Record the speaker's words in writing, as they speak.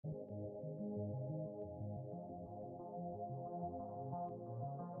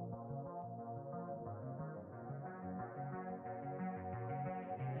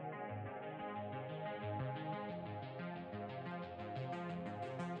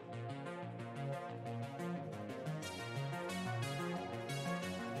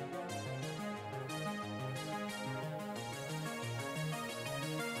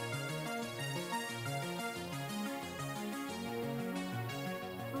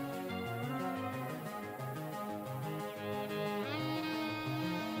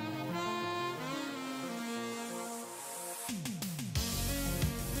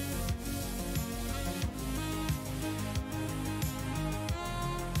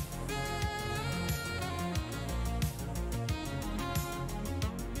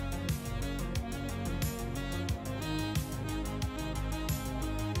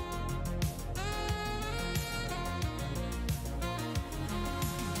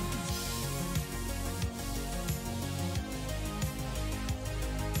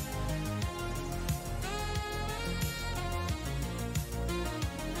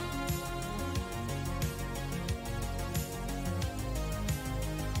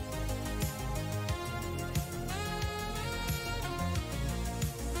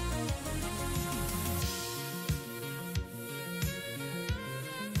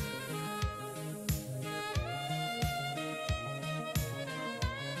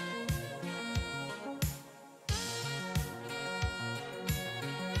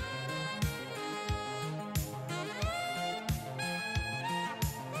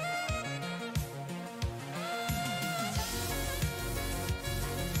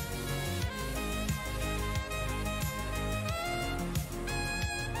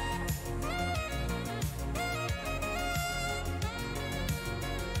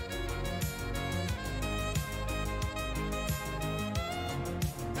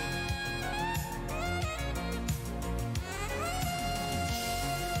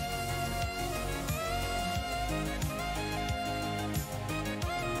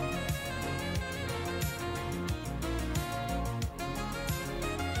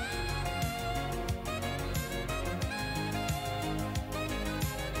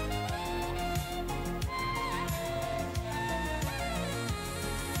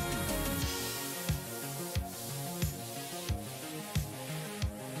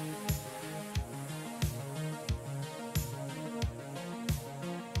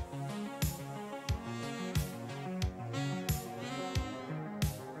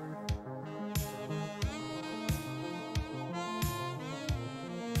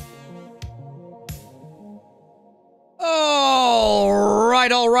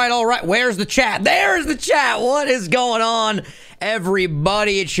right, all right, all right. Where's the chat? There's the chat. What is going on,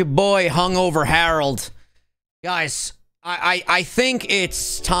 everybody? It's your boy, Hungover Harold. Guys, I think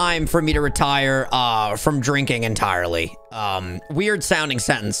it's time for me to retire from drinking entirely. Weird sounding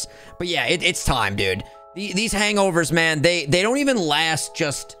sentence. But yeah, it's time, dude. These hangovers, man, they don't even last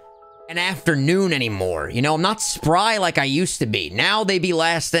just an afternoon anymore. You know, I'm not spry like I used to be. Now they be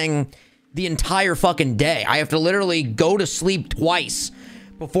lasting the entire fucking day. I have to literally go to sleep twice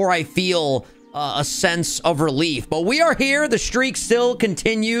before I feel a sense of relief. But we are here. The streak still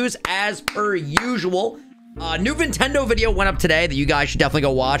continues as per usual. New Nintendo video went up today that you guys should definitely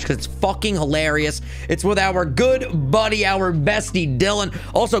go watch because it's fucking hilarious. It's with our good buddy, our bestie Dylan.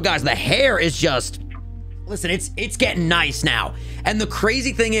 Also, guys, the hair is just... Listen, it's getting nice now. And the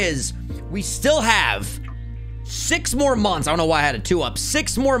crazy thing is, we still have 6 more months. I don't know why I had a 2-up.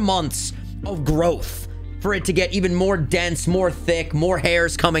 6 more months of growth for it to get even more dense, more thick, more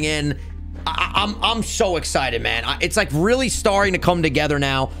hairs coming in. I'm so excited, man. It's like really starting to come together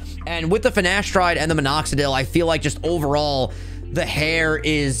now. And with the finasteride and the minoxidil, I feel like just overall the hair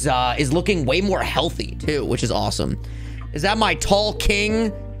is looking way more healthy too, which is awesome. Is that my tall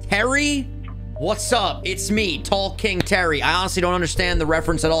king Terry? What's up? It's me, Tall King Terry. I honestly don't understand the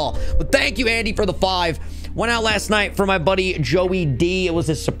reference at all. But thank you, Andy, for the 5. Went out last night for my buddy Joey D. It was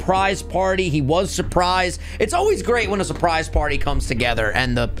a surprise party. He was surprised. It's always great when a surprise party comes together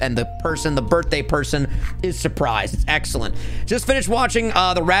and the birthday person is surprised. It's excellent. Just finished watching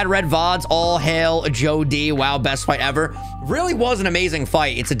the Rad Red VODs. All hail Joe D. Wow, best fight ever. Really was an amazing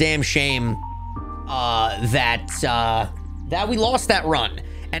fight. It's a damn shame that we lost that run.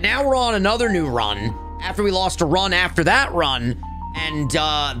 And now we're on another new run after we lost a run after that run. And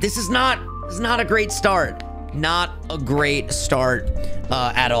this is not a great start. Not a great start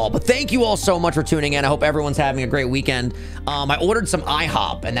at all. But thank you all so much for tuning in. I hope everyone's having a great weekend. I ordered some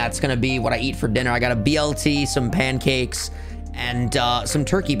IHOP, and that's going to be what I eat for dinner. I got a BLT, some pancakes, and some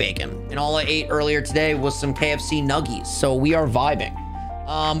turkey bacon. And all I ate earlier today was some KFC nuggies. So we are vibing.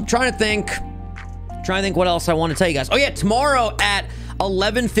 Trying to think what else I want to tell you guys. Oh, yeah, tomorrow at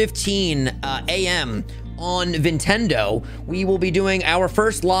 11:15 a.m. on Nintendo, we will be doing our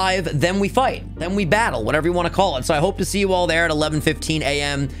first live Then We Fight, Then We Battle, whatever you want to call it. So I hope to see you all there at 11:15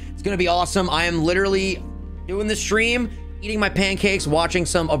 a.m. It's going to be awesome. I am literally doing the stream, eating my pancakes, watching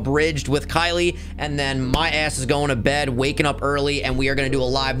some Abridged with Kylie, and then my ass is going to bed, waking up early, and we are going to do a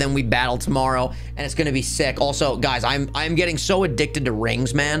live Then We Battle tomorrow, and it's going to be sick. Also, guys, I'm getting so addicted to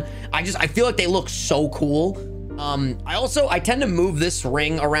rings, man. I feel like they look so cool. I tend to move this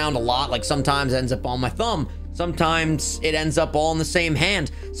ring around a lot. Like sometimes it ends up on my thumb. Sometimes it ends up all in the same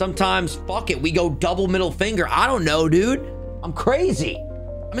hand. Sometimes, fuck it, we go double middle finger. I don't know, dude. I'm crazy.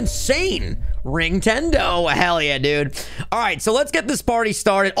 I'm insane. Ringtendo. Hell yeah, dude. All right, so let's get this party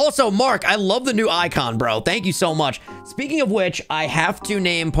started. Also, Mark, I love the new icon, bro. Thank you so much. Speaking of which, I have to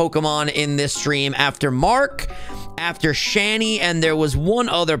name Pokemon in this stream after Mark, after Shani, and there was one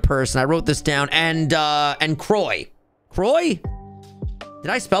other person. I wrote this down, and Croy. Croy?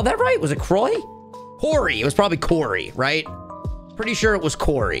 Did I spell that right? Was it Croy? Corey. It was probably Corey, right? Pretty sure it was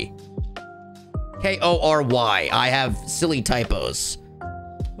Corey. K-O-R-Y. I have silly typos.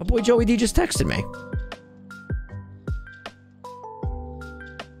 My boy Joey D just texted me.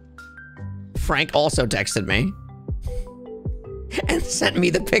 Frank also texted me and sent me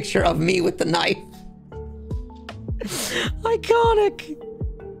the picture of me with the knife. Iconic.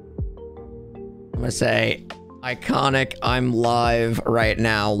 I'm gonna say iconic. I'm live right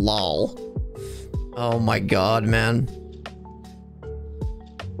now. Lol. Oh my god, man.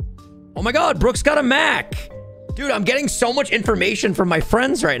 Oh my god, Brooks got a Mac. Dude, I'm getting so much information from my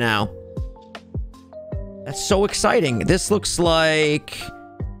friends right now. That's so exciting. This looks like...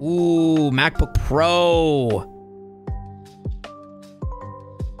 Ooh, MacBook Pro.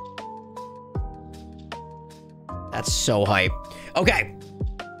 That's so hype. Okay.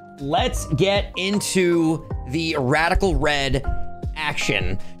 Let's get into the Radical Red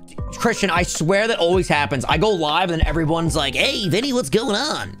action. Christian, I swear that always happens. I go live and everyone's like, hey, Vinny, what's going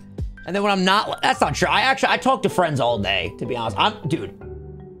on? And then when I'm not, that's not true. I talk to friends all day, to be honest. Dude,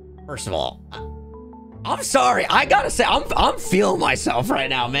 first of all, I'm sorry. I gotta say, I'm feeling myself right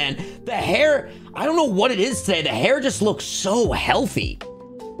now, man. The hair, I don't know what it is today. The hair just looks so healthy.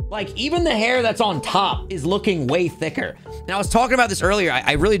 Like, even the hair that's on top is looking way thicker. Now, I was talking about this earlier.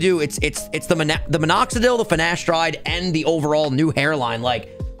 I really do. It's the minoxidil, the finasteride, and the overall new hairline.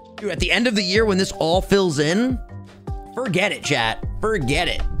 Like, dude, at the end of the year, when this all fills in, forget it, chat. Forget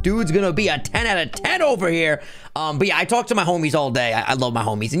it. Dude's gonna be a 10 out of 10 over here. But yeah, I talk to my homies all day. I love my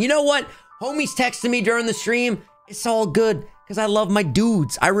homies. And you know what? Homies texting me during the stream. It's all good. because I love my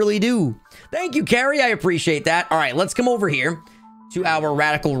dudes. I really do. Thank you, Carrie. I appreciate that. All right, let's come over here to our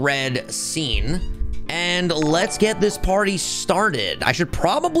Radical Red scene, and let's get this party started. I should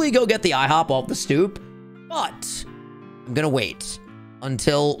probably go get the IHOP off the stoop, but I'm gonna wait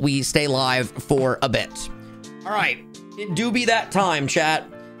until we stay live for a bit. All right, it do be that time, chat.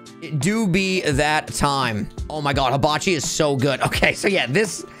 It do be that time. Oh my God, Hibachi is so good. Okay, so yeah,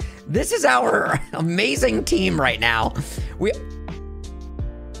 this is our amazing team right now.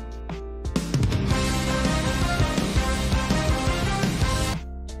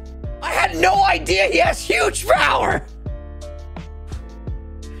 I had no idea he has huge power.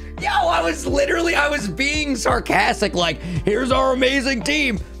 Yo, I was being sarcastic, like, here's our amazing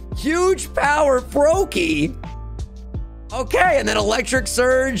team. Huge power, Froakie. Okay, and then Electric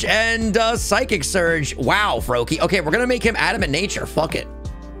Surge and Psychic Surge. Wow, Froakie. Okay, we're gonna make him Adamant Nature. Fuck it.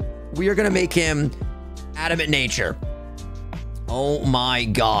 We are gonna make him Adamant Nature. Oh my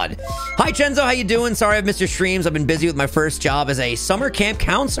God. Hi, Chenzo, how you doing? Sorry I've missed your streams. I've been busy with my first job as a summer camp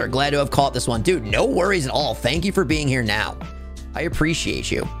counselor. Glad to have caught this one. Dude, no worries at all. Thank you for being here now. I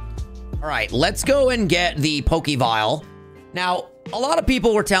appreciate you. All right, let's go and get the Pokevile. Now, a lot of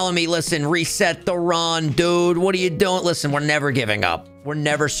people were telling me, listen, reset the run, dude. What are you doing? Listen, we're never giving up. We're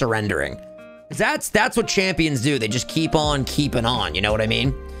never surrendering. That's what champions do. They just keep on keeping on. You know what I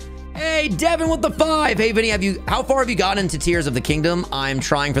mean? Hey, Devin with the 5. Hey, Vinny, how far have you gotten into Tears of the Kingdom? I'm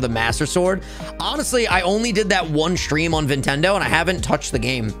trying for the Master Sword. Honestly, I only did that one stream on Nintendo, and I haven't touched the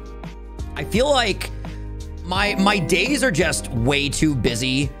game. I feel like my days are just way too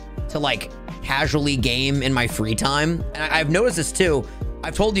busy to, like, casually game in my free time. And I've noticed this too.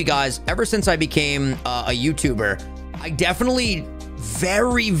 I've told you guys, ever since I became a YouTuber, I definitely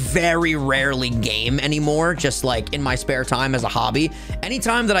very, very rarely game anymore, just like in my spare time as a hobby.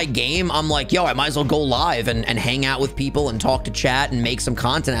 Anytime that I game, I'm like, yo, I might as well go live and hang out with people and talk to chat and make some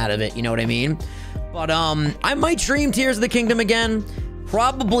content out of it. You know what I mean? But I might stream Tears of the Kingdom again.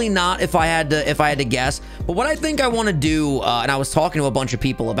 Probably not if I had to guess. But what I think I want to do, and I was talking to a bunch of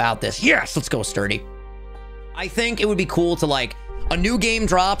people about this. Yes, let's go, Sturdy. I think it would be cool to, like, a new game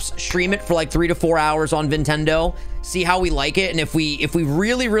drops, stream it for like 3 to 4 hours on Nintendo, see how we like it, and if we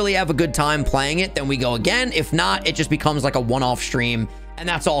really, really have a good time playing it, then we go again. If not, it just becomes like a one-off stream, and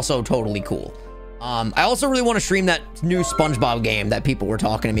that's also totally cool. I also really want to stream that new SpongeBob game that people were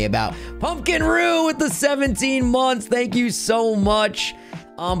talking to me about. Pumpkin Roo with the 17 months. Thank you so much.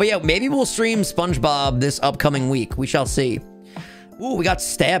 But yeah, maybe we'll stream SpongeBob this upcoming week. We shall see. Ooh, we got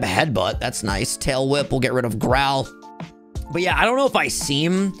Stab Headbutt. That's nice. Tail Whip. We'll get rid of Growl. But yeah, I don't know if I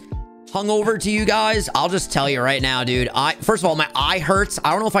seem hungover to you guys. I'll just tell you right now, dude. First of all, my eye hurts. I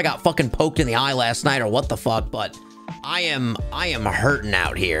don't know if I got fucking poked in the eye last night or what the fuck, but I am hurting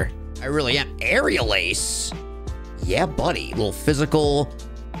out here. I really am. Aerial Ace. Yeah, buddy. Little physical.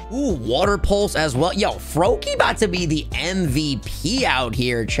 Ooh, Water Pulse as well. Yo, Froakie about to be the MVP out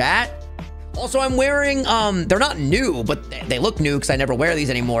here, chat. Also, I'm wearing, they're not new, but they look new because I never wear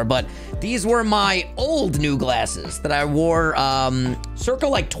these anymore. But these were my old new glasses that I wore circa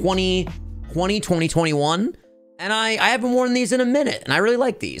like 2020, 2021. And I haven't worn these in a minute. And I really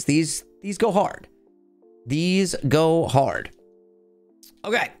like these. These go hard. These go hard.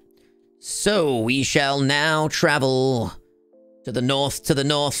 Okay. So we shall now travel to the north, to the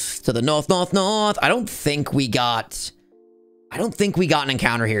north, to the north, north, north. I don't think we got an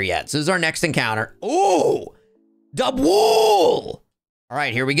encounter here yet. So this is our next encounter. Oh, Dubwool. All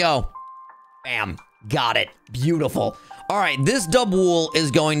right, here we go. Bam, got it. Beautiful. All right, this Dubwool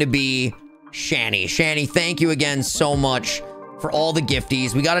is going to be Shani. Shani, thank you again so much for all the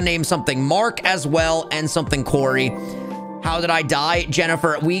gifties. We got to name something Mark as well and something Corey. How did I die?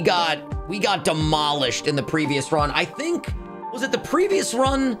 Jennifer, we got demolished in the previous run. I think, was it the previous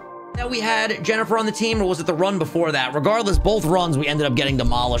run that we had Jennifer on the team, or was it the run before that? Regardless, both runs we ended up getting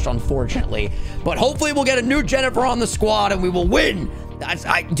demolished, unfortunately. But hopefully we'll get a new Jennifer on the squad and we will win.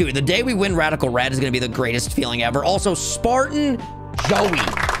 Dude, the day we win Radical Red is going to be the greatest feeling ever. Also, Spartan Joey,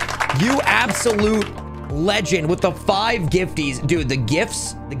 you absolute legend with the 5 gifties. Dude, the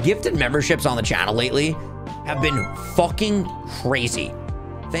gifted memberships on the channel lately have been fucking crazy.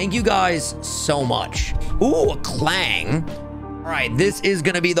 Thank you guys so much. Ooh, a Clang. All right, this is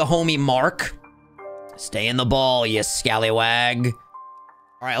gonna be the homie Mark. Stay in the ball, you scallywag. All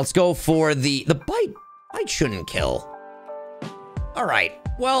right, let's go for the bite. Bite shouldn't kill. All right,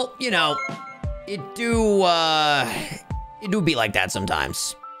 well, you know, it do be like that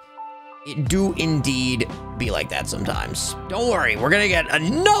sometimes. It do indeed be like that sometimes. Don't worry, we're gonna get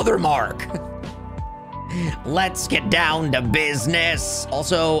another Mark. Let's get down to business.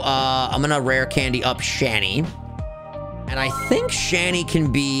 Also, I'm gonna rare candy up Shani. And I think Shanny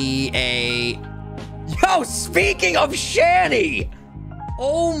can be a... Yo, speaking of Shanny!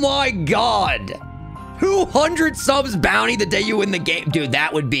 Oh my god! 200 subs bounty the day you win the game. Dude,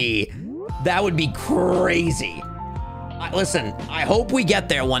 that would be crazy. Listen, I hope we get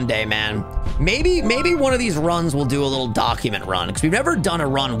there one day, man. Maybe one of these runs will do a little document run, because we've never done a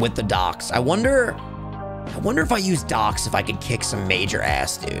run with the docs. I wonder if I use docs, if I could kick some major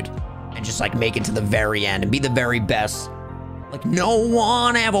ass, dude. And just like make it to the very end and be the very best. Like no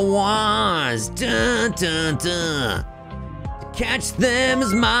one ever was. Dun, dun, dun. To catch them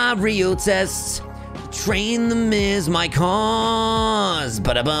is my real test. To train them is my cause.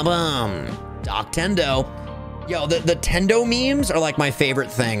 Ba-da-bum-bum. Doc Tendo. Yo, the Tendo memes are like my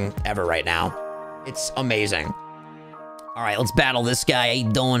favorite thing ever right now. It's amazing. All right, let's battle this guy. How you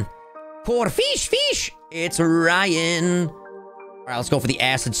doing? Core fish. It's Ryan. All right, let's go for the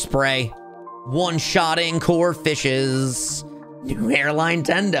acid spray. One-shotting core fishes. New hairline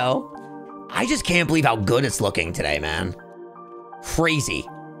Tendo. I just can't believe how good it's looking today, man. Crazy.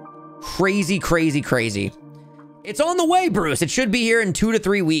 Crazy. It's on the way, Bruce. It should be here in 2 to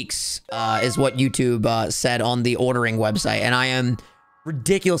 3 weeks, is what YouTube said on the ordering website. And I am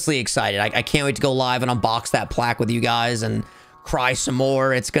ridiculously excited. I can't wait to go live and unbox that plaque with you guys and cry some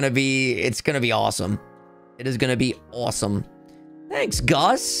more. It's gonna be awesome. It is gonna be awesome. Thanks,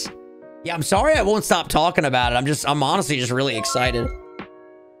 Gus. Yeah, I'm sorry I won't stop talking about it. I'm honestly just really excited.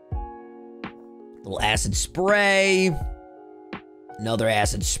 Little acid spray. Another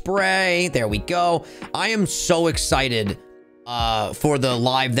acid spray. There we go. I am so excited for the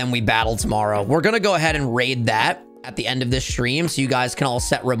live Then We Battle tomorrow. We're gonna go ahead and raid that at the end of this stream so you guys can all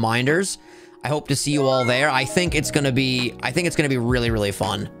set reminders. I hope to see you all there. I think it's gonna be really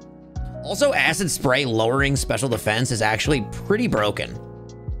fun. Also, acid spray lowering special defense is actually pretty broken.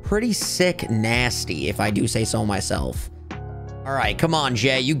 Pretty sick nasty, if I do say so myself. All right, come on,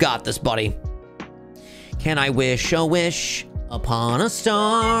 Jay. You got this, buddy. Can I wish a wish upon a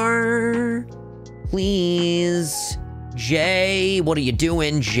star? Please. Jay, what are you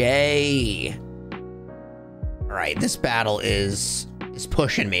doing, Jay? All right, this battle is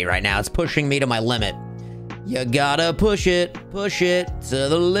pushing me right now. It's pushing me to my limit. You gotta push it to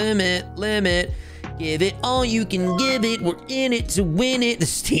the limit. Give it all you can give it. We're in it to win it.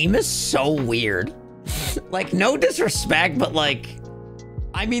 This team is so weird. Like, no disrespect, but like,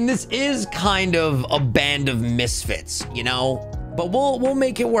 I mean, this is kind of a band of misfits, you know? But we'll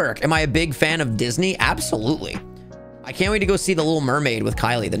make it work. Am I a big fan of Disney? Absolutely. I can't wait to go see The Little Mermaid with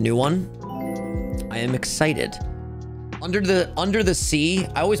Kylie, the new one. I am excited. Under the Sea.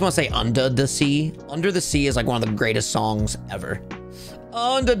 I always want to say Under the Sea. Under the Sea is like one of the greatest songs ever.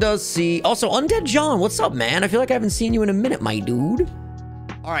 Under the Sea. Also, Undead John, what's up, man? I feel like I haven't seen you in a minute, my dude.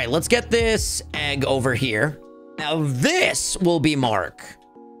 All right, let's get this egg over here. Now, this will be Mark.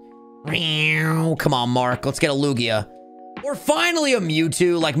 Come on, Mark. Let's get a Lugia. Or finally a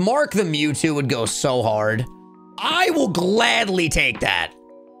Mewtwo. Like, Mark the Mewtwo would go so hard. I will gladly take that.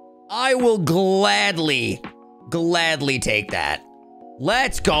 I will gladly take that.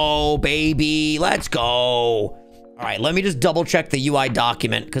 Let's go, baby. Let's go. All right, let me just double check the UI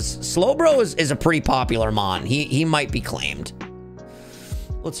document because Slowbro is a pretty popular mon. He might be claimed.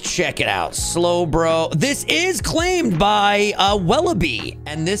 Let's check it out. Slowbro. This is claimed by Wellaby.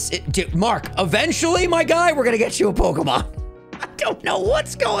 And dude, Mark, eventually, my guy, we're going to get you a Pokemon. I don't know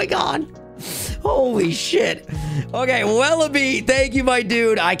what's going on. Holy shit. Okay, Wellaby. Thank you, my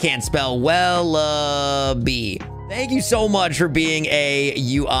dude. I can't spell Wellaby. Thank you so much for being a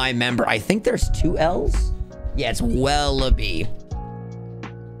UI member. I think there's 2 L's. Yeah, it's Wellaby.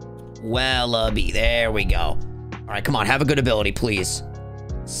 Wellaby. There we go. All right, come on. Have a good ability, please.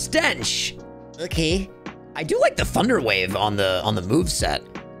 Stench. Okay. I do like the Thunder Wave on the moveset.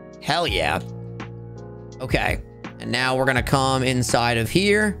 Hell yeah. Okay. And now we're gonna come inside of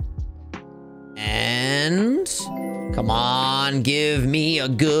here. And come on, give me a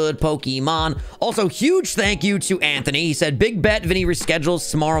good Pokemon. Also, huge thank you to Anthony. He said, big bet Vinny reschedules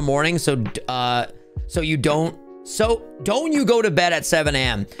tomorrow morning, so don't you go to bed at 7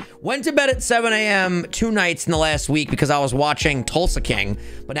 a.m. Went to bed at 7 a.m. 2 nights in the last week because I was watching Tulsa King,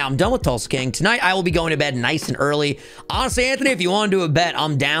 but now I'm done with Tulsa King. Tonight, I will be going to bed nice and early. Honestly, Anthony, if you want to do a bet,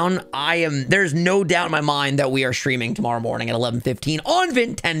 I'm down. There's no doubt in my mind that we are streaming tomorrow morning at 11:15 on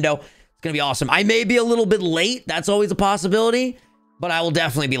Nintendo. It's going to be awesome. I may be a little bit late. That's always a possibility, but I will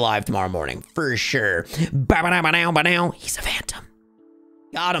definitely be live tomorrow morning for sure. He's a phantom.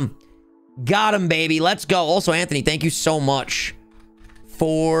 Got him. Got him, baby. Let's go. Also, Anthony, thank you so much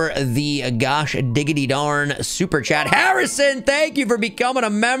for the gosh diggity darn super chat. Harrison, thank you for becoming a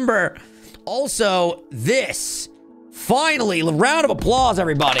member. Also, this finally, round of applause,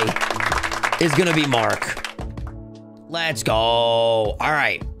 everybody, is gonna be Mark. Let's go. All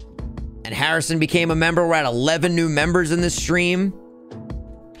right. And Harrison became a member. We're at 11 new members in this stream.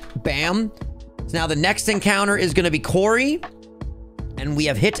 Bam. So now the next encounter is gonna be Corey. And we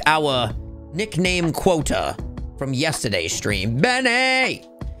have hit our nickname quota from yesterday's stream. Benny!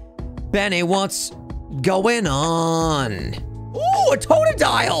 Benny, what's going on? Ooh, a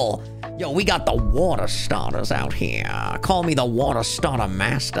Totodile! Yo, we got the water starters out here. Call me the water starter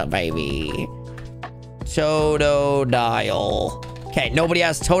master, baby. Totodile. Okay, nobody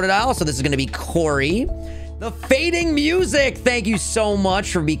has Totodile, so this is gonna be Corey. The Fading Music, thank you so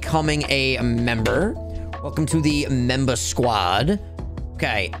much for becoming a member. Welcome to the member squad.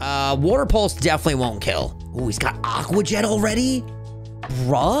 Okay, Water Pulse definitely won't kill. Ooh, he's got Aqua Jet already?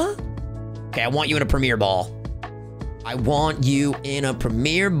 Bruh? Okay, I want you in a Premier Ball. I want you in a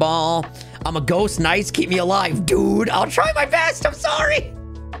Premier Ball. I'm a ghost. Nice. Keep me alive, dude. I'll try my best. I'm sorry.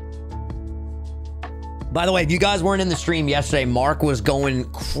 By the way, if you guys weren't in the stream yesterday, Mark was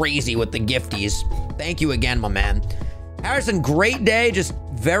going crazy with the gifties. Thank you again, my man. Harrison, great day. Just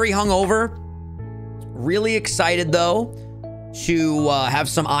very hungover. Really excited, though, to have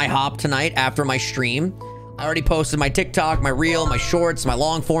some IHOP tonight after my stream. I already posted my TikTok, my reel, my shorts, my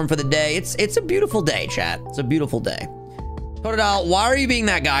long form for the day. It's a beautiful day, chat. It's a beautiful day. Totodile, why are you being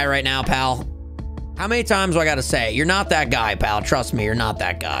that guy right now, pal? How many times do I gotta say it? You're not that guy, pal. Trust me, you're not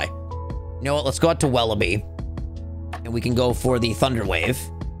that guy. You know what? Let's go out to Wellaby. And we can go for the Thunder Wave.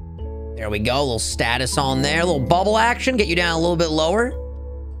 There we go. A little status on there. A little bubble action. Get you down a little bit lower.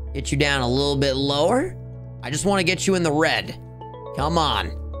 Get you down a little bit lower. I just want to get you in the red. Come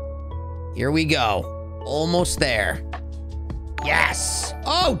on. Here we go. Almost there. Yes.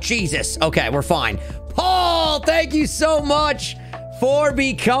 Oh, Jesus. Okay, we're fine. Paul, thank you so much for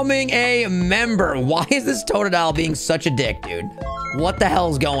becoming a member. Why is this Totodile being such a dick, dude? What the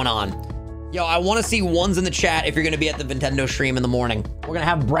hell's going on? Yo, I want to see ones in the chat if you're going to be at the Nintendo stream in the morning. We're going to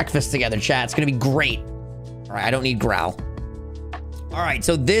have breakfast together, chat. It's going to be great. All right, I don't need Growl. All right,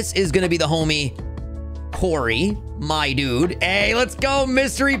 so this is going to be the homie Corey, my dude. Hey, let's go.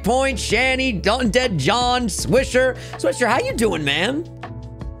 Mystery Point, Shanny, Undead John, Swisher. Swisher, how you doing, man?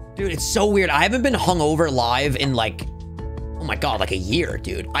 Dude, it's so weird. I haven't been hungover live in like, oh my God, like a year,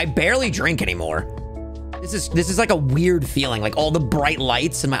 dude. I barely drink anymore. This is like a weird feeling. Like all the bright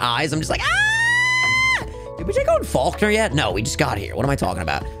lights in my eyes. I'm just like, ah! Did we take out Faulkner yet? No, we just got here. What am I talking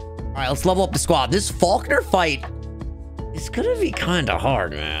about? All right, let's level up the squad. This Faulkner fight is gonna be kind of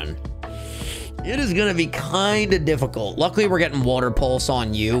hard, man. It is gonna be kind of difficult. Luckily, we're getting Water Pulse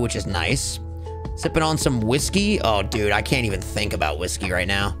on you, which is nice. Sipping on some whiskey. Oh, dude, I can't even think about whiskey right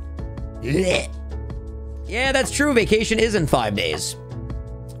now. Blech. Yeah, that's true. Vacation is in 5 days.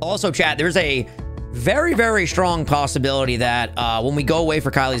 Also, chat, there's a very, very strong possibility that when we go away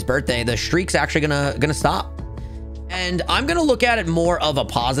for Kylie's birthday, the streak's actually gonna stop. And I'm gonna look at it more of a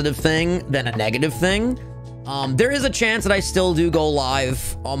positive thing than a negative thing. There is a chance that I still do go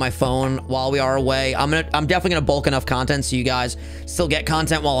live on my phone while we are away. I'm definitely gonna bulk enough content so you guys still get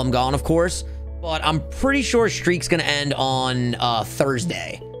content while I'm gone, of course. But I'm pretty sure streak's gonna end on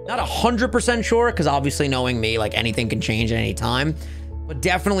Thursday. Not 100% sure, because obviously knowing me, like anything can change at any time. But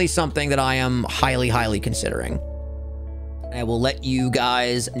definitely something that I am highly, highly considering. And I will let you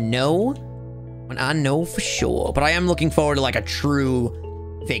guys know when I know for sure. But I am looking forward to like a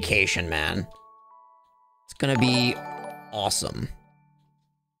true vacation, man. It's gonna be awesome.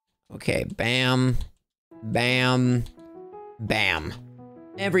 Okay, bam, bam, bam.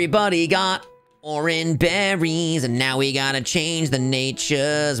 Everybody got orange berries, and now we gotta change the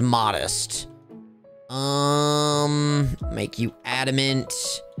nature's modest. Make you adamant.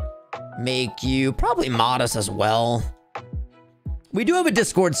 Make you probably modest as well. We do have a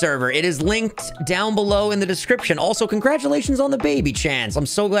Discord server. It is linked down below in the description. Also, congratulations on the baby chance. I'm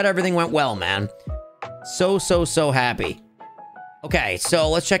so glad everything went well, man. So happy. Okay, so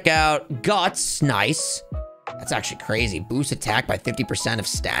let's check out Guts. Nice. That's actually crazy. Boost attack by 50% of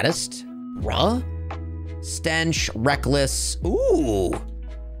status. Bruh. Stench, Reckless. Ooh.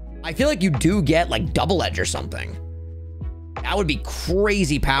 I feel like you do get like double edge or something. That would be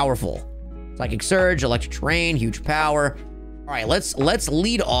crazy powerful. Psychic Surge, Electric Terrain, huge power. All right, let's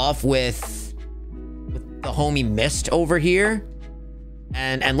lead off with the homie Mist over here,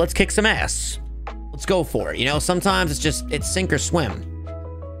 and let's kick some ass. Let's go for it. You know, sometimes it's sink or swim.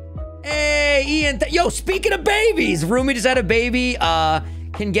 Hey, Ian. Yo, speaking of babies, Rumi just had a baby.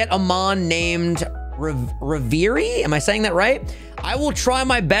 Can get a Mon named Reviri. Am I saying that right? I will try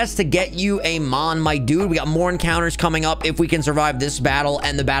my best to get you a Mon, my dude. We got more encounters coming up if we can survive this battle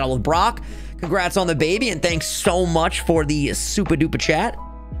and the battle with Brock. Congrats on the baby, and thanks so much for the super duper chat.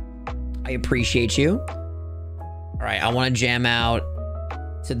 I appreciate you. All right, I want to jam out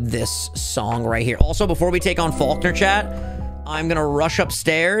to this song right here. Also, before we take on Faulkner chat, I'm going to rush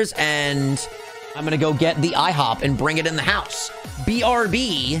upstairs and I'm going to go get the IHOP and bring it in the house.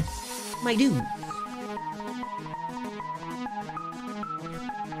 BRB, my dude.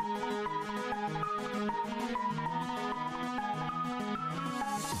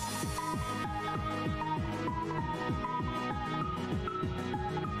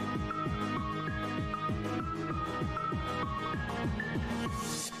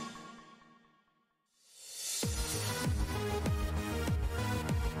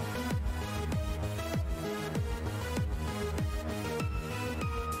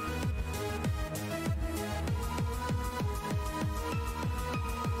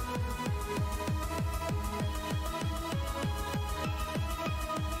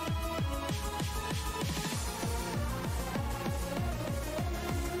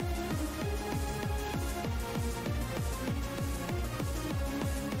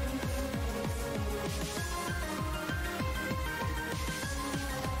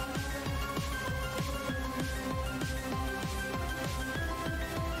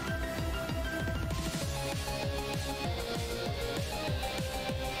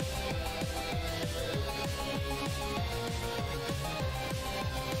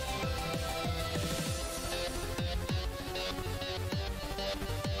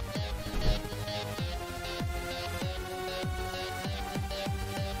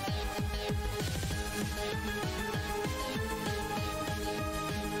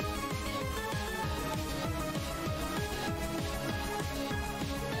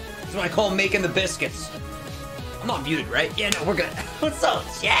 That's what I call making the biscuits. I'm not muted, right? Yeah, no, we're good. What's up,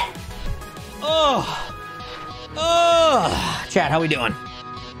 chat? Chat, how we doing?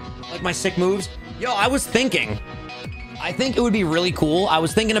 Like my sick moves? Yo, I was thinking, I think it would be really cool. I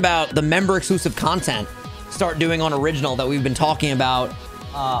was thinking about the member exclusive content start doing on Original that we've been talking about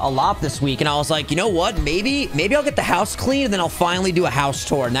a lot this week. And I was like, you know what? Maybe I'll get the house clean and then I'll finally do a house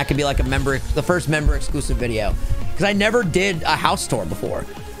tour. And that could be like the first member exclusive video. Because I never did a house tour before.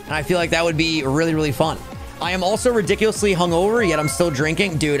 And I feel like that would be really, really fun. I am also ridiculously hungover, yet I'm still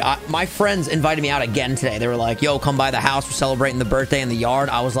drinking. Dude, my friends invited me out again today. They were like, yo, come by the house. We're celebrating the birthday in the yard.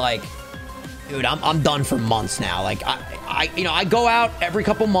 I was like, dude, I'm done for months now. Like, I go out every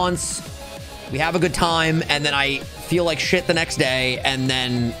couple months. We have a good time. And then I feel like shit the next day. And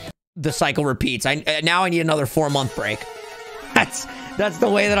then the cycle repeats. Now I need another 4-month break. That's the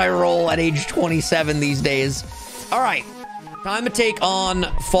way that I roll at age 27 these days. All right. Time to take on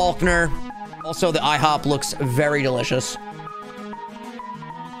Faulkner. Also, the IHOP looks very delicious.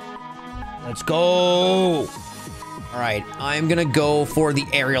 Let's go. All right, I'm gonna go for the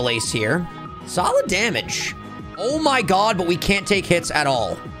aerial ace here. Solid damage. Oh my god, but we can't take hits at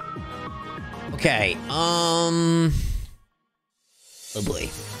all. Okay, oh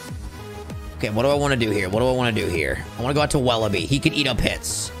boy. Okay, what do I want to do here? What do I want to do here? I want to go out to Wellaby. He could eat up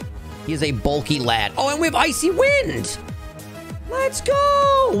hits. He is a bulky lad. Oh, and we have Icy Wind. Let's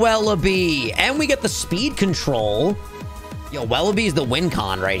go, Wellaby. And we get the speed control. Yo, Wellaby is the win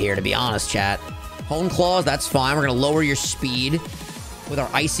con right here, to be honest, chat. Hone Claws, that's fine. We're going to lower your speed with our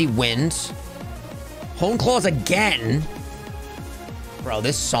Icy Wind. Hone Claws again. Bro,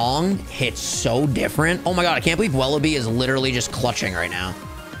 this song hits so different. Oh my god, I can't believe Wellaby is literally just clutching right now.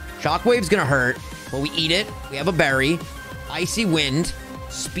 Shockwave's going to hurt, but we eat it. We have a berry. Icy Wind.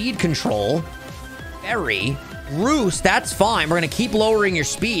 Speed control. Berry. Roost, that's fine. We're going to keep lowering your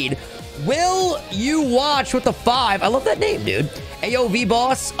speed. Will you watch with the 5? I love that name, dude. AOV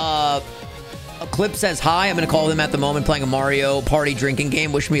boss. Eclipse says hi. I'm going to call them at the moment playing a Mario Party drinking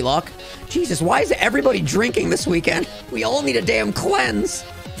game. Wish me luck. Jesus, why is everybody drinking this weekend? We all need a damn cleanse.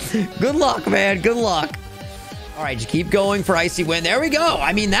 Good luck, man. Good luck. All right, just keep going for Icy Wind. There we go.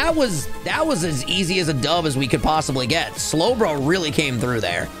 I mean, that was as easy as a dub as we could possibly get. Slowbro really came through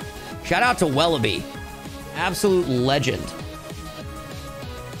there. Shout out to Wellaby. Absolute legend.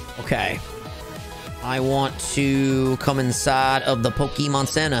 Okay. I want to come inside of the Pokemon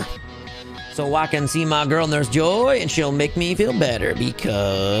Center so I can see my girl Nurse Joy and she'll make me feel better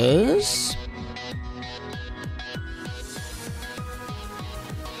because...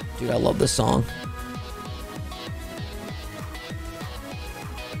 Dude, I love this song.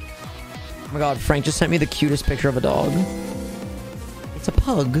 Oh my god, Frank just sent me the cutest picture of a dog. It's a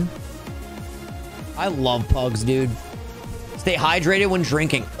pug. I love pugs, dude. Stay hydrated when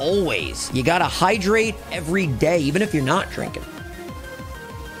drinking. Always. You gotta hydrate every day, even if you're not drinking.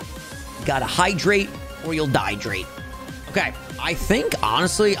 You gotta hydrate or you'll dehydrate. Okay, I think,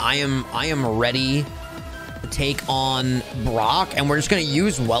 honestly, I am ready to take on Brock, and we're just going to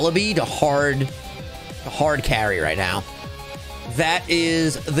use Wellaby to hard carry right now. That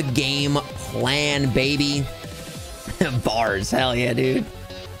is the game plan, baby. Bars, hell yeah, dude.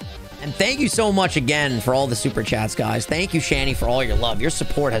 And thank you so much again for all the super chats, guys. Thank you, Shani, for all your love. Your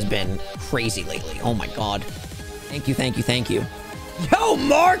support has been crazy lately. Oh my god. Thank you, thank you, thank you. Yo,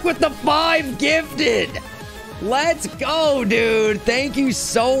 Mark with the 5 gifted. Let's go, dude. Thank you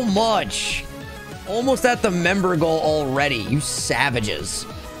so much. Almost at the member goal already. You savages.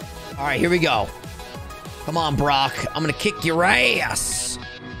 All right, here we go. Come on, Brock. I'm going to kick your ass.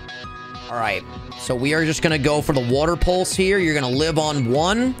 All right. So we are just going to go for the water pulse here. You're going to live on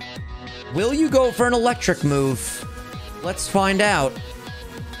 1. Will you go for an electric move? Let's find out.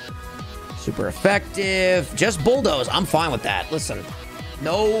 Super effective. Just bulldoze. I'm fine with that. Listen,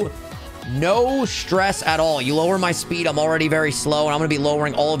 no stress at all. You lower my speed. I'm already very slow, and I'm going to be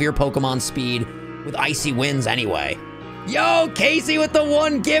lowering all of your Pokemon speed with Icy Winds anyway. Yo, Casey with the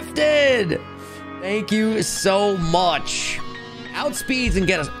 1 gifted. Thank you so much. Outspeeds and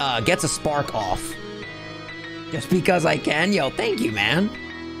gets a spark off. Just because I can. Yo, thank you, man.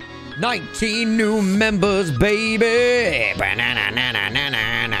 19 new members, baby.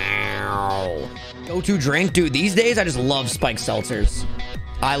 Go-to drink. Dude, these days I just love spiked seltzers.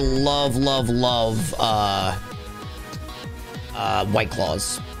 I love White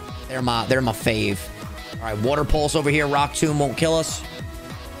Claws. They're my fave. All right, water pulse over here. Rock Tomb won't kill us.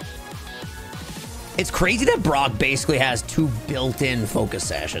 It's crazy that Brock basically has 2 built-in focus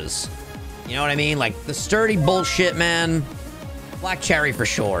sashes. You know what I mean? Like the sturdy bullshit, man. Black Cherry for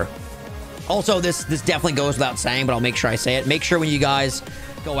sure. Also, this definitely goes without saying, but I'll make sure I say it. Make sure when you guys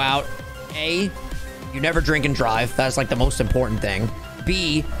go out, A, you never drink and drive. That's like the most important thing.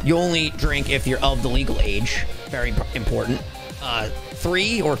 B, you only drink if you're of the legal age. Very important.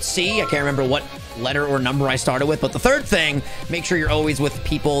 3 or C, I can't remember what letter or number I started with, but the third thing, make sure you're always with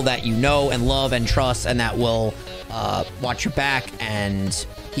people that you know and love and trust and that will watch your back and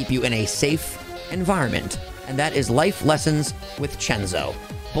keep you in a safe environment. And that is life lessons with Chenzo.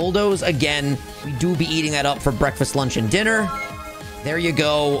 Bulldoze, again, we do be eating that up for breakfast, lunch, and dinner. There you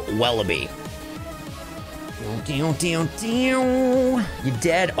go, Wellaby. You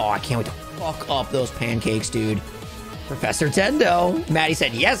dead? Oh, I can't wait to fuck up those pancakes, dude. Professor Tendo. Maddie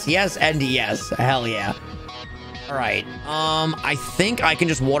said yes, yes, and yes. Hell yeah. All right. I think I can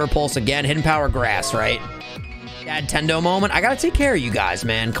just water pulse again. Hidden power grass, right? Dad Tendo moment. I gotta take care of you guys,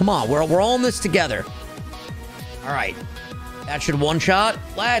 man. Come on, we're all in this together. All right. That should one shot.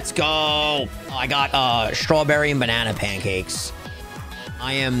 Let's go. Oh, I got strawberry and banana pancakes.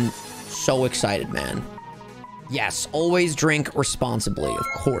 I am so excited, man. Yes, always drink responsibly, of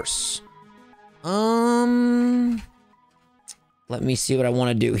course. Let me see what I want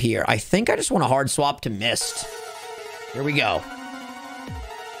to do here. I think I just want to hard swap to Mist. Here we go.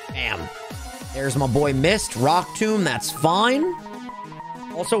 Bam. There's my boy Mist. Rock Tomb, that's fine.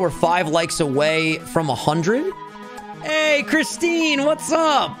 Also, we're 5 likes away from 100. Hey, Christine, what's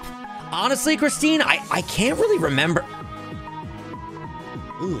up? Honestly, Christine, I can't really remember.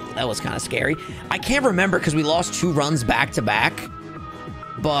 Ooh, that was kind of scary. I can't remember because we lost 2 runs back to back.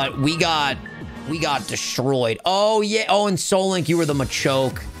 But we got destroyed. Oh, yeah. Oh, and Soul Link, you were the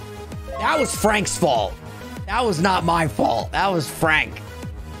Machoke. That was Frank's fault. That was not my fault. That was Frank.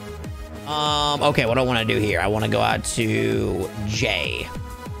 Okay, what do I want to do here? I want to go out to J.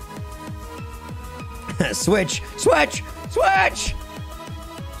 Switch.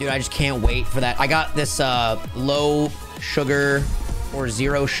 Dude, I just can't wait for that. I got this low sugar or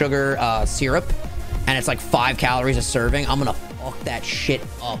 0 sugar syrup, and it's like 5 calories a serving. I'm gonna fuck that shit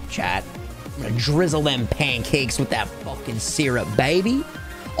up, chat. I'm gonna drizzle them pancakes with that fucking syrup, baby.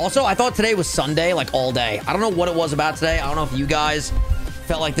 Also, I thought today was Sunday, like all day. I don't know what it was about today. I don't know if you guys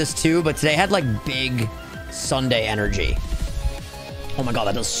felt like this too, but today had like big Sunday energy. Oh my god,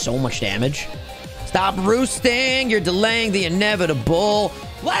 that does so much damage. Stop roosting. You're delaying the inevitable.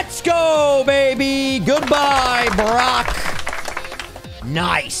 Let's go, baby. Goodbye, Brock.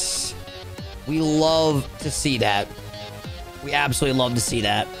 Nice. We love to see that. We absolutely love to see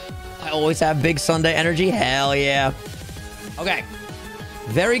that. I always have big Sunday energy. Hell yeah. Okay.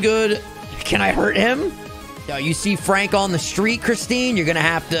 Very good. Can I hurt him? Yo, you see Frank on the street, Christine? You're gonna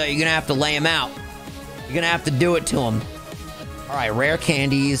have to lay him out. You're gonna have to do it to him. All right, rare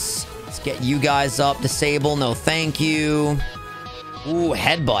candies. Let's get you guys up. Disable, no thank you. Ooh,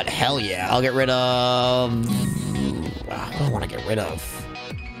 headbutt, hell yeah. I'll get rid of... What do I want to get rid of?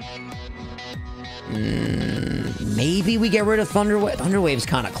 Maybe we get rid of Thunderwave. Thunderwave's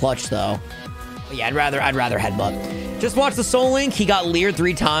kind of clutch, though. But yeah, I'd rather headbutt. Just watch the Soul Link. He got leered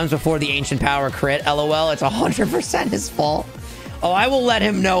 3 times before the Ancient Power crit. LOL, it's 100% his fault. Oh, I will let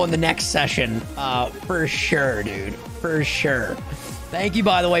him know in the next session. For sure, dude. For sure. Thank you,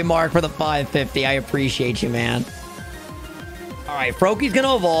 by the way, Mark, for the 550. I appreciate you, man. All right, Froaki's going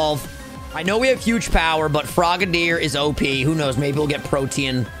to evolve. I know we have huge power, but Frogadier is OP. Who knows? Maybe we'll get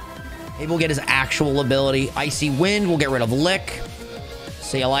Protean. Maybe we'll get his actual ability. Icy Wind. We'll get rid of Lick.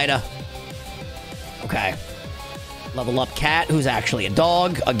 See you later. Okay. Level up Cat, who's actually a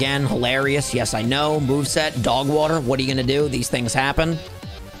dog. Again, hilarious. Yes, I know. Moveset, Dog Water. What are you going to do? These things happen.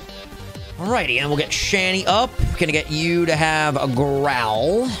 Alrighty, and we'll get Shani up. Gonna get you to have a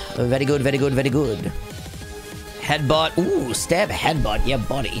Growl. Very good, very good, very good. Headbutt. Ooh, stab headbutt. Yeah,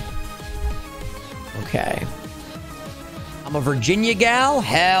 buddy. Okay. I'm a Virginia gal?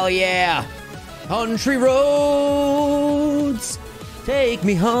 Hell yeah. Country roads, take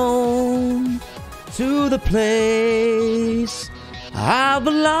me home to the place I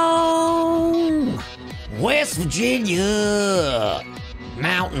belong. West Virginia,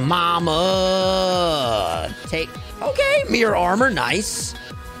 Mountain Mama. Okay, Mirror Armor, nice.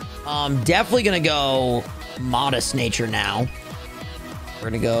 Definitely gonna go Modest Nature now.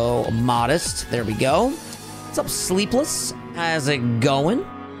 We're gonna go Modest. There we go. What's up, Sleepless? How's it going?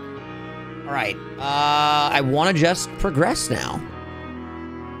 All right. I want to just progress now.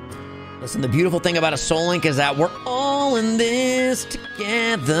 Listen, the beautiful thing about a Soul Link is that we're all in this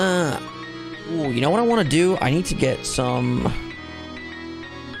together. Ooh, you know what I want to do? I need to get some...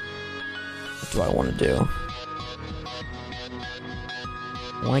 What do I want to do?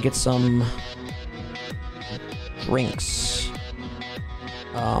 I want to get some drinks.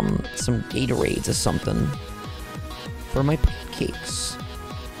 Some Gatorades or something for my pancakes.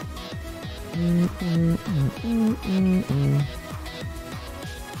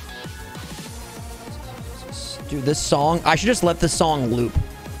 Dude, this song, I should just let this song loop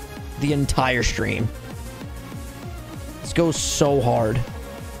the entire stream. This goes so hard.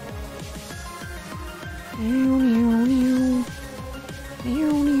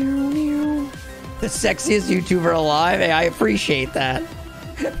 The sexiest YouTuber alive. Hey, I appreciate that.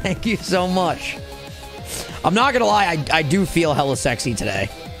 Thank you so much. I'm not gonna lie, I do feel hella sexy today.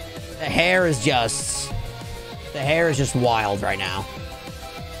 The hair is just wild right now.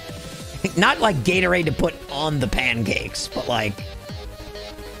 Not like Gatorade to put on the pancakes, but like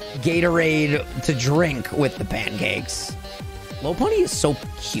Gatorade to drink with the pancakes. Lopunny is so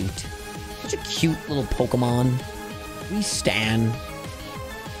cute. Such a cute little Pokemon. We stan.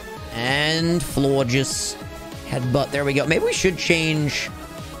 And Florges. Headbutt. There we go. Maybe we should change...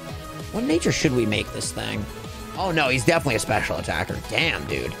 What nature should we make this thing? Oh, no. He's definitely a special attacker. Damn,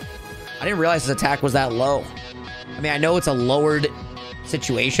 dude. I didn't realize his attack was that low. I mean, I know it's a lowered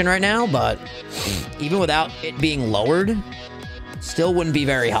situation right now, but even without it being lowered, still wouldn't be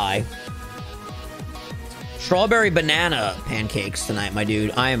very high. Strawberry banana pancakes tonight, my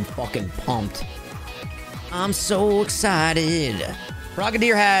dude. I am fucking pumped. I'm so excited.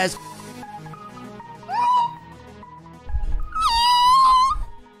 Frogadier has...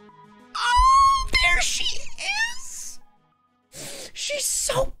 There she is! She's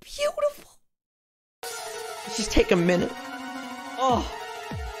so beautiful. Just take a minute. Oh,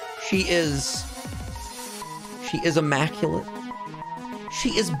 she is immaculate.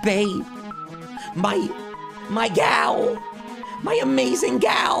 She is babe. My gal. My amazing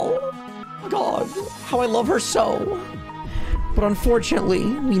gal. Oh God, how I love her so. But unfortunately,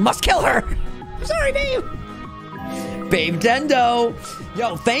 we must kill her. I'm sorry, babe. Babe Dendo.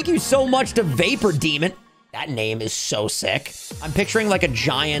 Yo, thank you so much to Vapor Demon. That name is so sick. I'm picturing like a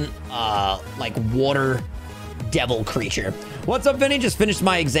giant, like water devil creature. What's up, Vinny? Just finished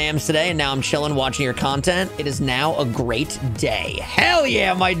my exams today, and now I'm chilling watching your content. It is now a great day. Hell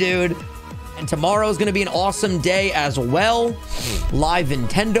yeah, my dude. And tomorrow's gonna be an awesome day as well. Live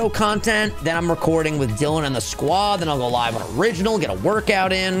Nintendo content. Then I'm recording with Dylan and the squad. Then I'll go live on Original, get a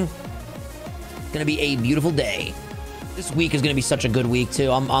workout in. It's gonna be a beautiful day. This week is gonna be such a good week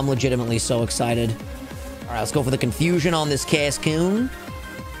too. I'm legitimately so excited. All right, let's go for the confusion on this Cascoon.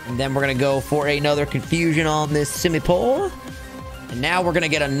 And then we're gonna go for another confusion on this Simipour. And now we're gonna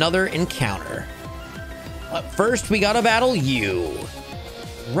get another encounter. But first, we gotta battle you.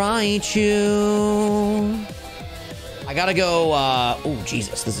 Raichu. I gotta go, oh,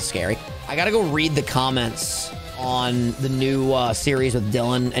 Jesus, this is scary. I gotta go read the comments on the new series with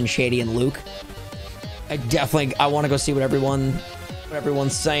Dylan and Shady and Luke. I want to go see what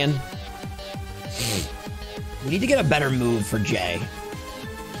everyone's saying. We need to get a better move for Jay.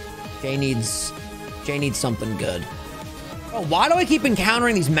 Jay needs something good. Oh, why do I keep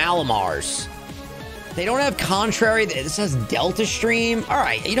encountering these Malamars? They don't have contrary. This has Delta Stream. All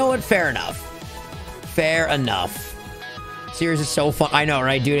right, you know what? Fair enough. Fair enough. Series is so fun. I know,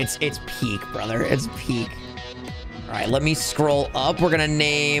 right, dude? It's peak, brother. It's peak. All right, let me scroll up. We're gonna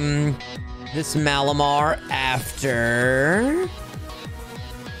name this Malamar after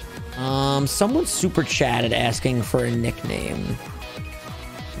someone super chatted asking for a nickname.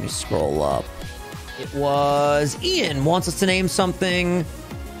 Let me scroll up. It was Ian wants us to name something.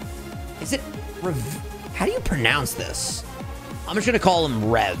 Is it how do you pronounce this? I'm just gonna call him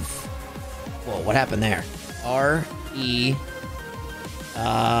Rev. Whoa, what happened there? R-E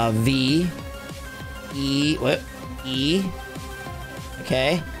V-E, what? E,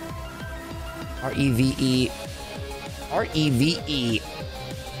 okay. R-E-V-E, R-E-V-E,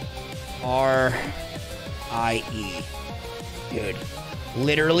 R-I-E. Dude,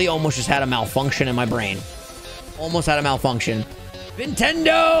 literally almost just had a malfunction in my brain. Almost had a malfunction.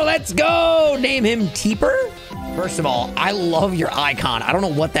 Nintendo, let's go! Name him Teeper. First of all, I love your icon. I don't know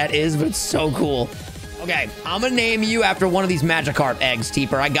what that is, but it's so cool. Okay, I'm gonna name you after one of these Magikarp eggs,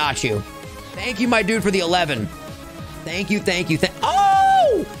 Teeper. I got you. Thank you, my dude, for the 11. Thank you, thank you,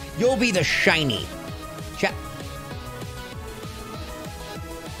 oh! You'll be the shiny. Chat.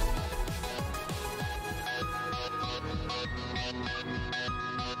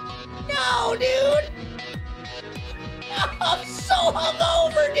 No, dude! I'm so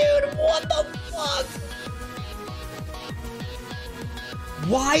hungover, dude! What the fuck?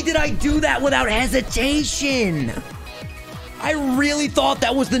 Why did I do that without hesitation? I really thought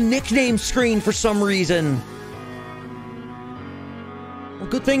that was the nickname screen for some reason. Well,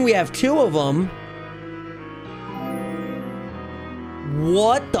 good thing we have 2 of them.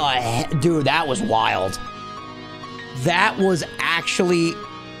 What the heck? Dude, that was wild. That was actually...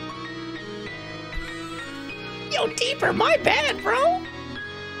 Yo, Deeper, my bad, bro.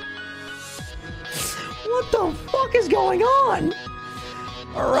 What the fuck is going on?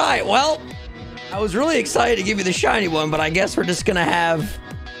 All right, well, I was really excited to give you the shiny one, but I guess we're just gonna have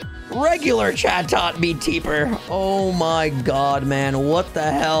regular Chatot be Teeper. Oh my god, man, what the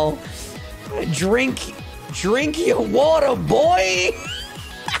hell? Drink your water, boy.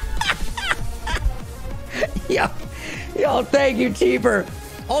 Yo, thank you, Teeper.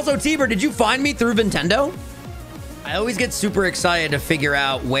 Also, Teeper, did you find me through Nintendo? I always get super excited to figure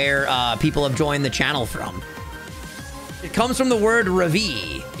out where people have joined the channel from. It comes from the word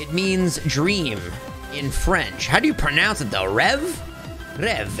Revi. It means dream in French. How do you pronounce it though? Rev?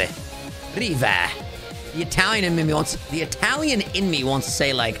 Riva. The Italian in me wants to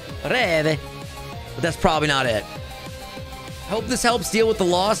say like Rev, but that's probably not it. I hope this helps deal with the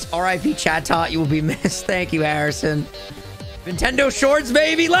loss. R.I.P. Chatot, you will be missed. Thank you, Harrison. Nintendo Shorts,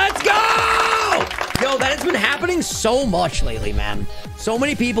 baby, let's go! Yo, that has been happening so much lately, man. So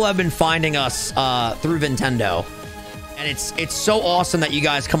many people have been finding us through Nintendo. And it's so awesome that you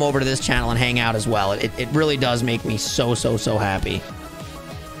guys come over to this channel and hang out as well. It really does make me so happy.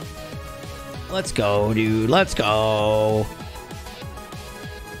 Let's go, dude. Let's go.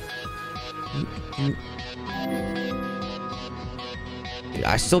 Dude,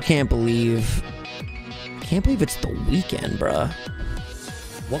 I still can't believe it's the weekend, bruh.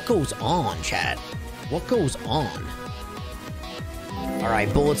 What goes on, chat? What goes on? All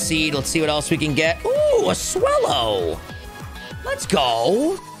right, Bullet Seed. Let's see what else we can get. Ooh, a Swellow. Let's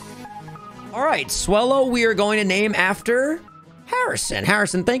go. All right, Swellow, we are going to name after Harrison.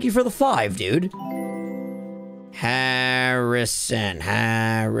 Harrison, thank you for the 5, dude. Harrison.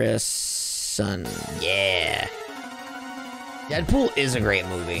 Yeah. Deadpool is a great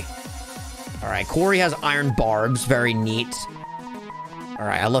movie. All right, Corey has Iron Barbs. Very neat. All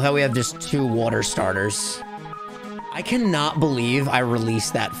right, I love how we have just 2 water starters. I cannot believe I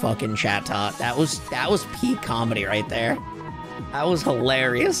released that fucking Chatot. That was peak comedy right there. That was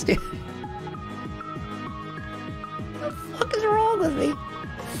hilarious, dude. What the fuck is wrong with me?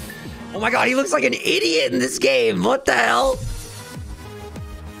 Oh my god, he looks like an idiot in this game. What the hell?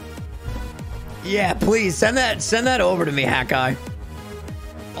 Yeah, please send that over to me, Hackeye.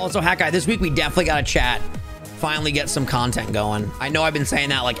 Also, Hackeye, this week we definitely got to chat. Finally get some content going. I know I've been saying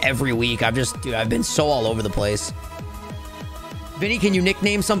that like every week. I've been so all over the place. Vinny, can you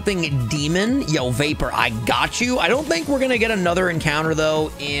nickname something Demon? Yo, Vapor, I got you. I don't think we're gonna get another encounter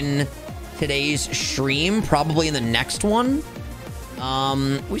though in today's stream. Probably in the next one.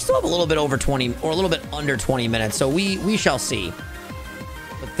 We still have a little bit over 20 or a little bit under 20 minutes, so we shall see.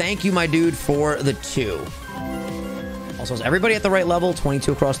 But thank you, my dude, for the 2. Also, is everybody at the right level?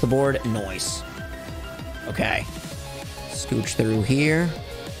 22 across the board. Nice. Okay. Scooch through here.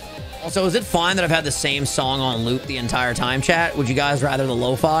 Also, is it fine that I've had the same song on loop the entire time, chat? Would you guys rather the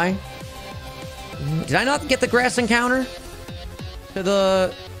lo-fi? Did I not get the grass encounter? To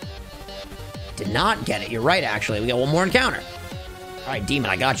the... Did not get it. You're right, actually. We got one more encounter. All right, Demon,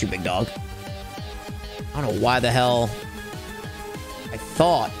 I got you, big dog. I don't know why the hell I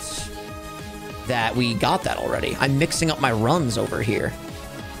thought that we got that already. I'm mixing up my runs over here.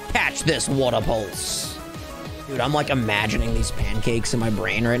 Catch this water pulse. Dude, I'm like imagining these pancakes in my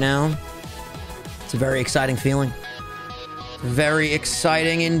brain right now. It's a very exciting feeling. Very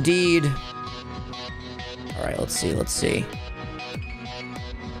exciting indeed. All right, let's see, let's see.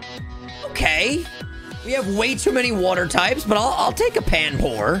 Okay. We have way too many water types, but I'll take a pan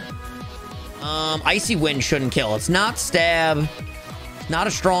pour. Icy Wind shouldn't kill. It's not stab. Not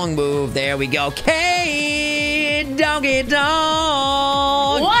a strong move. There we go. Okay, doggy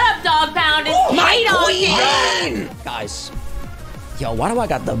dog. What up, dog pound? It's Oh, my Kate queen! Guys, yo, why do I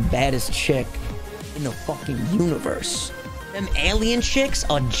got the baddest chick in the fucking universe? Them alien chicks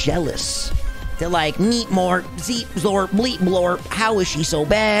are jealous. They're like, meat more, zeep, zor, bleep, blorp. How is she so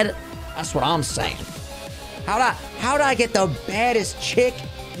bad? That's what I'm saying. How'd I get the baddest chick?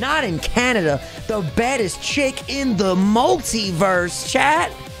 Not in Canada, the baddest chick in the multiverse,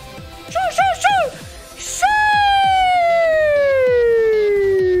 chat.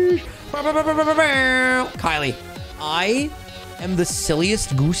 Kylie, I am the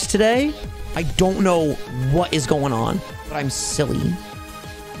silliest goose today. I don't know what is going on, but I'm silly.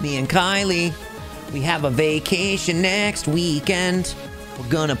 Me and Kylie, we have a vacation next weekend. We're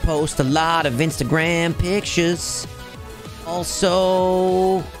gonna post a lot of Instagram pictures.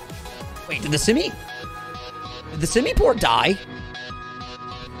 Also, wait, did the Simi poor die?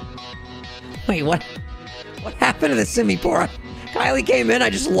 Wait, what happened to the Simi poor? Kylie came in, I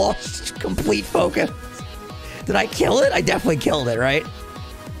just lost complete focus. Did I kill it? I definitely killed it, right?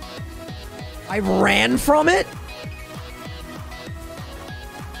 I ran from it?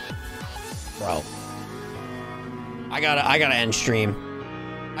 Bro. I gotta end stream.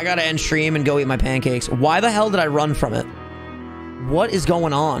 I gotta end stream and go eat my pancakes. Why the hell did I run from it? What is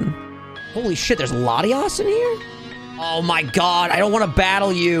going on? Holy shit, there's Latios in here? Oh my god, I don't want to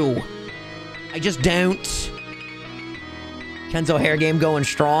battle you. I just don't. Kenzo hair game going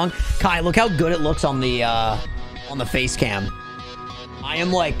strong. Kai, look how good it looks on the face cam.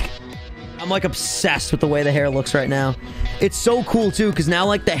 I'm like obsessed with the way the hair looks right now. It's so cool too, because now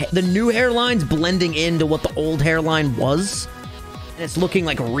like the new hairline's blending into what the old hairline was. And it's looking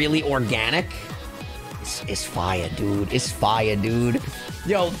like really organic. It's fire, dude. It's fire, dude.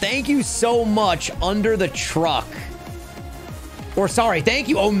 Yo, thank you so much, Under the Truck. Or sorry, thank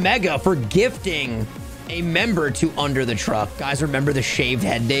you, Omega, for gifting a member to Under the Truck. Guys, remember the shaved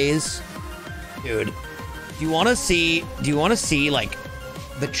head days? Dude, do you want to see like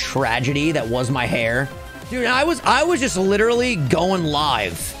the tragedy that was my hair? Dude, I was just literally going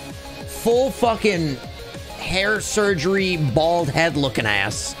live. Full fucking hair surgery, bald head looking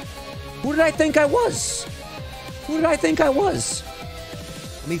ass. Who did I think I was? Who did I think I was?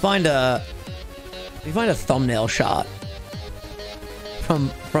 Let me find a thumbnail shot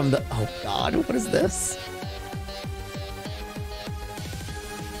from the, oh god, what is this?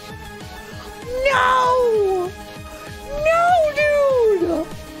 No! No, dude!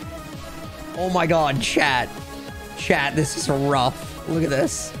 Oh my god, chat. Chat, this is rough. Look at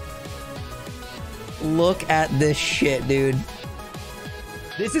this. Look at this shit, dude.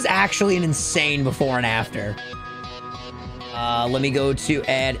 This is actually an insane before and after. Let me go to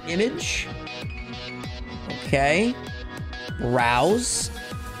add image. Okay. Browse.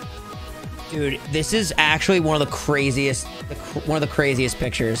 Dude, this is actually one of the craziest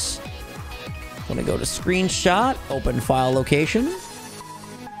pictures. I'm gonna go to screenshot, open file location.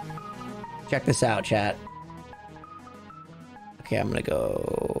 Check this out, chat. Okay, I'm gonna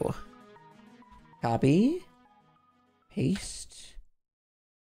go copy, paste.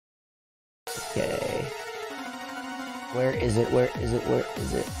 Okay. Where is it? Where is it? Where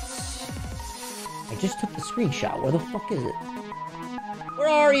is it? I just took the screenshot. Where the fuck is it? Where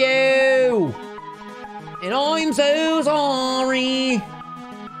are you? And I'm so sorry.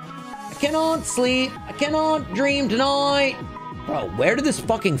 I cannot sleep. I cannot dream tonight. Bro, where did this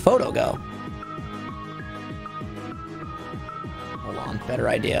fucking photo go? Hold on, better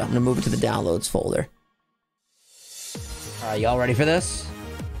idea. I'm gonna move it to the downloads folder. Alright, y'all ready for this?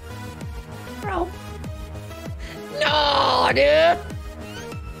 Bro. No, dude!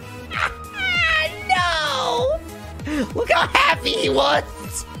 No! Look how happy he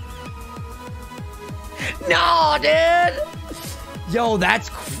was! No, dude! Yo, that's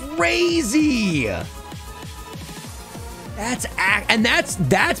crazy! That's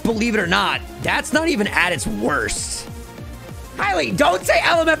believe it or not, that's not even at its worst. Kylie, don't say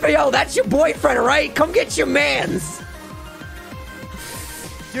LMFAO. That's your boyfriend, all right? Come get your mans.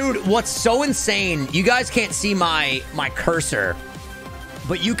 Dude, what's so insane, you guys can't see my cursor,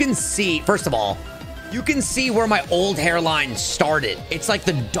 but you can see, first of all, you can see where my old hairline started. It's like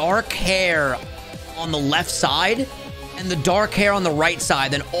the dark hair on the left side and the dark hair on the right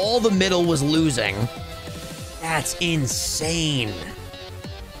side. Then all the middle was losing. That's insane.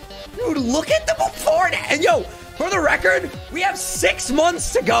 Dude, look at the before and yo, for the record, we have 6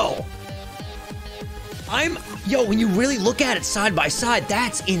 months to go. Yo, when you really look at it side by side,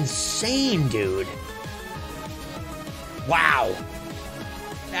 that's insane, dude. Wow.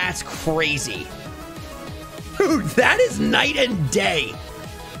 That's crazy. Dude, that is night and day.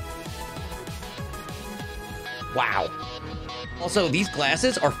 Wow. Also, these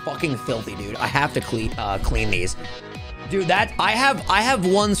glasses are fucking filthy, dude. I have to clean these. Dude, that I have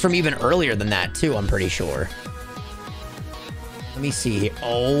ones from even earlier than that too, I'm pretty sure. Let me see here.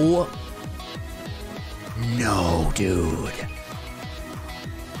 Oh. No, dude.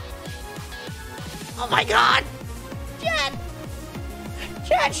 Oh my god.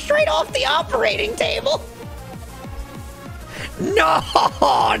 Chat, straight off the operating table. No,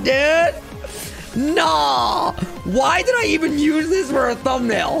 dude. No. Why did I even use this for a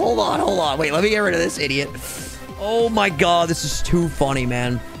thumbnail? Hold on. Wait, let me get rid of this idiot. Oh my god, this is too funny,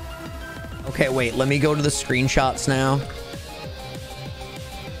 man. Okay, wait, let me go to the screenshots now.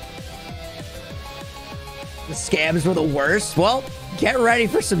 The scams were the worst. Well, get ready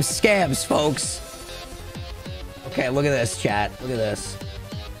for some scams, folks. Okay, look at this, chat. Look at this.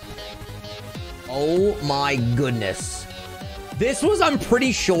 Oh my goodness. This was, I'm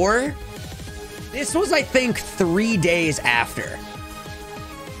pretty sure, this was, I think, 3 days after.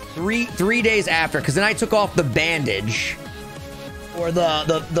 Three days after, because then I took off the bandage. Or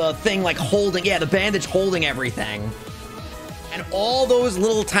the thing, like, holding, yeah, the bandage holding everything. And all those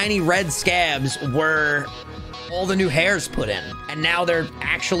little tiny red scabs were all the new hairs put in. And now they're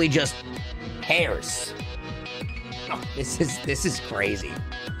actually just hairs. Oh, this is crazy.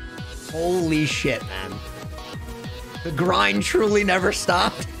 Holy shit, man. The grind truly never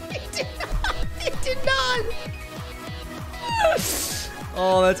stopped. It did not.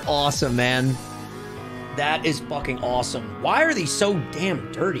 Oh, that's awesome, man. That is fucking awesome. Why are these so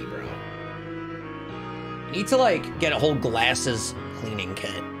damn dirty, bro? I need to, like, get a whole glasses cleaning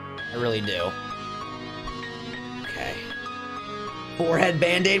kit. I really do. Okay. Forehead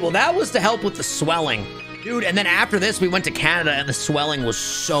band-aid. Well, that was to help with the swelling. Dude, and then after this, we went to Canada, and the swelling was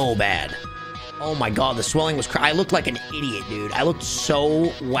so bad. Oh my god, the swelling was I looked like an idiot, dude. I looked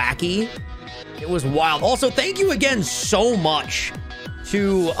so wacky. It was wild. Also, thank you again so much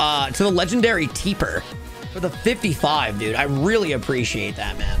to the legendary Teeper for the 55, dude. I really appreciate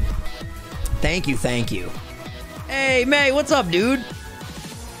that, man. Thank you, thank you. Hey, May, what's up, dude?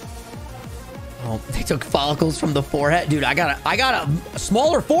 Oh, they took follicles from the forehead. Dude, I got a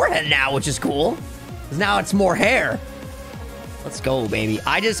smaller forehead now, which is cool. Because now it's more hair. Let's go, baby.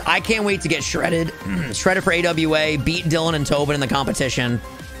 I can't wait to get shredded. Shredded for AWA, beat Dylan and Tobin in the competition.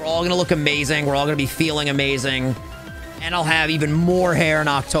 We're all going to look amazing. We're all going to be feeling amazing. And I'll have even more hair in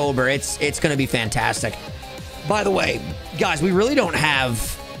October. It's going to be fantastic. By the way, guys, we don't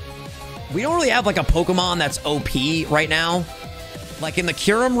really have like a Pokemon that's OP right now. Like in the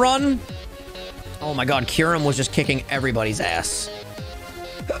Kyurem run. Oh my god, Kyurem was just kicking everybody's ass.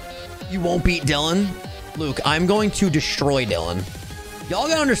 You won't beat Dylan? Luke, I'm going to destroy Dylan. Y'all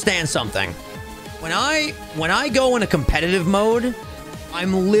gotta understand something. When I go in a competitive mode,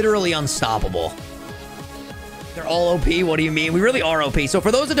 I'm literally unstoppable. They're all OP? What do you mean? We really are OP. So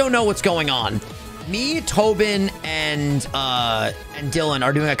for those that don't know what's going on, me, Tobin, and Dylan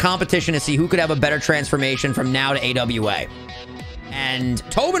are doing a competition to see who could have a better transformation from now to AWA. And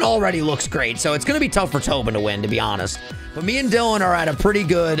Tobin already looks great, so it's going to be tough for Tobin to win, to be honest. But me and Dylan are at a pretty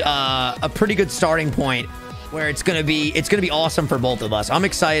good starting point where it's going to be awesome for both of us. I'm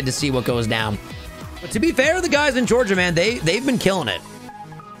excited to see what goes down. But to be fair, the guys in Georgia, man, they've been killing it.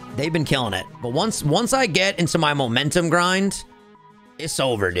 They've been killing it. But once I get into my momentum grind, it's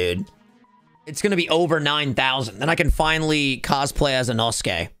over, dude. It's going to be over 9,000. Then I can finally cosplay as a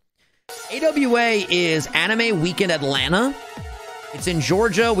Inosuke. AWA is Anime Weekend Atlanta. It's in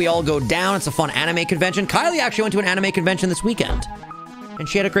Georgia. We all go down. It's a fun anime convention. Kylie actually went to an anime convention this weekend. And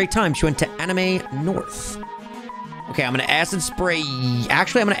she had a great time. She went to Anime North. Okay, I'm going to acid spray...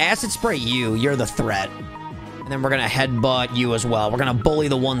 Actually, I'm going to acid spray you. You're the threat. And then we're going to headbutt you as well. We're going to bully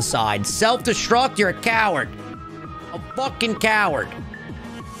the one side. Self-destruct, you're a coward. A fucking coward.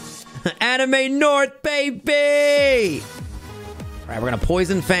 Anime North, baby! All right, we're going to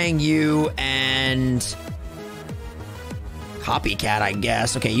Poison Fang you and... Copycat, I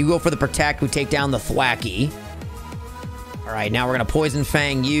guess. Okay, you go for the protect. We take down the Thwacky. All right, now we're going to Poison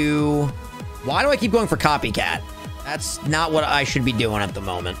Fang you. Why do I keep going for Copycat? That's not what I should be doing at the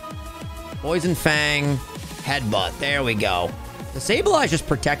moment. Poison Fang, Headbutt. There we go. The Sableye is just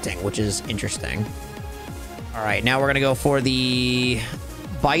protecting, which is interesting. All right, now we're going to go for the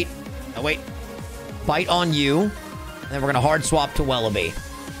Bite. Oh, wait. Bite on you. And then we're going to hard swap to Wellaby.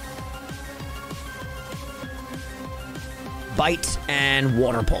 Bite and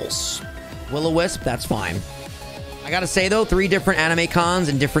Water Pulse. Will-O-Wisp, that's fine. I gotta say, though, 3 different anime cons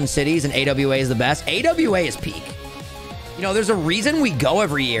in different cities, and AWA is the best. AWA is peak. You know, there's a reason we go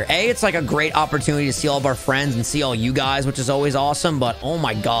every year. A, it's like a great opportunity to see all of our friends and see all you guys, which is always awesome, but oh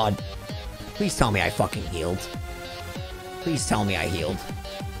my god. Please tell me I fucking healed. Please tell me I healed.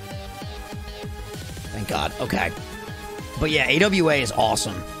 Thank god. Okay. But yeah, AWA is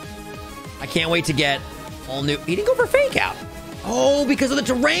awesome. I can't wait to get all new... He didn't go for Fake Out. Oh, because of the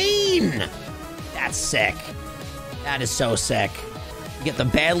terrain! That's sick. That is so sick. You get the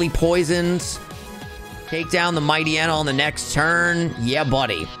badly poisoned. Take down the Mighty Enel on the next turn. Yeah,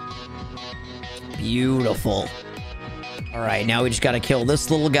 buddy. Beautiful. All right, now we just got to kill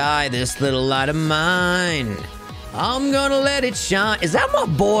this little guy, this little light of mine. I'm gonna let it shine. Is that my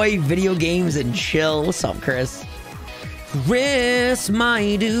boy, Video Games and Chill? What's up, Chris? Chris,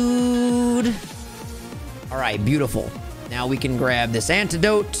 my dude. All right, beautiful. Now we can grab this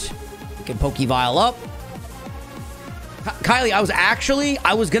antidote. We can Pokevile up. Kylie,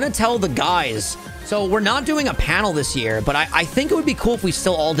 I was gonna tell the guys. So we're not doing a panel this year, but I think it would be cool if we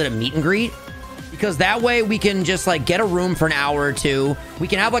still all did a meet and greet. Because that way we can just like get a room for an hour or two. We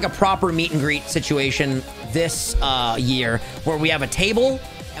can have like a proper meet and greet situation this year where we have a table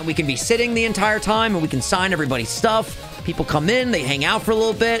and we can be sitting the entire time and we can sign everybody's stuff. People come in, they hang out for a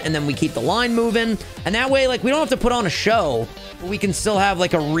little bit, and then we keep the line moving. And that way, like, we don't have to put on a show, but we can still have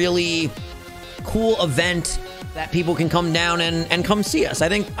like a really cool event that people can come down and come see us. I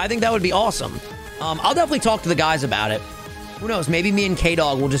think that would be awesome. I'll definitely talk to the guys about it. Who knows? Maybe me and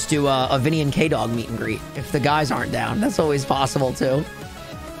K-Dog will just do a Vinny and K-Dog meet and greet if the guys aren't down. That's always possible too.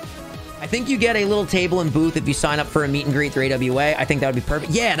 I think you get a little table and booth if you sign up for a meet and greet through AWA. I think that would be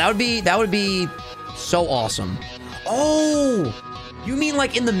perfect. Yeah, that would be so awesome. Oh, you mean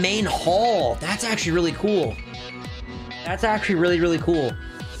like in the main hall? That's actually really cool. That's actually really, really cool.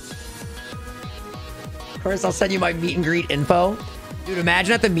 First, I'll send you my meet and greet info. Dude,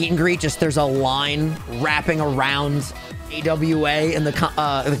 imagine at the meet and greet, just there's a line wrapping around AWA in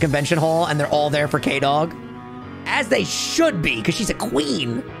the convention hall, and they're all there for K-Dog. As they should be, because she's a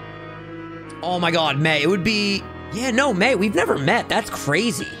queen. Oh my god, May, it would be... Yeah, no, May, we've never met. That's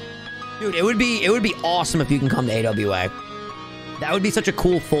crazy. Dude, it would be awesome if you can come to AWA. That would be such a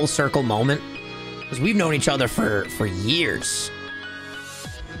cool full circle moment. Because we've known each other for years.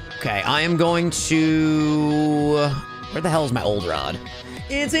 Okay, I am going to... Where the hell is my old rod?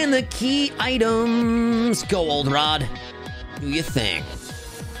 It's in the key items. Go, old rod. Do your thing.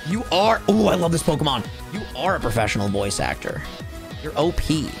 You are... Oh, I love this Pokemon. You are a professional voice actor. You're OP.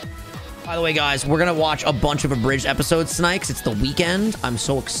 By the way, guys, we're going to watch a bunch of abridged episodes tonight because it's the weekend. I'm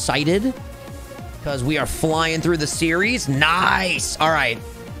so excited because we are flying through the series. Nice. All right.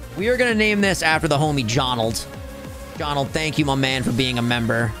 We are going to name this after the homie Jonald. Jonald, thank you, my man, for being a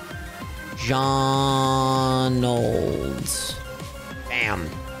member. Jonald. Bam.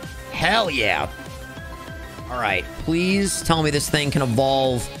 Hell yeah. All right. Please tell me this thing can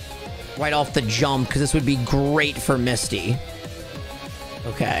evolve right off the jump because this would be great for Misty.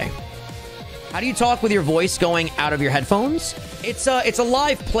 Okay. How do you talk with your voice going out of your headphones? It's a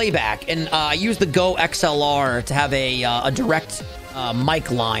live playback, and I use the Go XLR to have a direct mic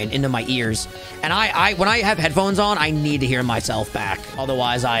line into my ears. And I when I have headphones on, I need to hear myself back.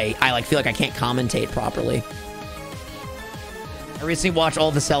 Otherwise, I like feel like I can't commentate properly. I recently watched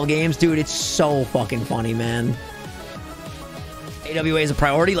all the Cell games, dude. It's so fucking funny, man. AWA is a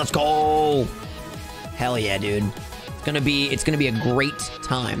priority. Let's go. Hell yeah, dude. It's gonna be a great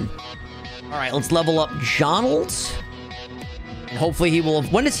time. All right, let's level up Jonald. And hopefully he will...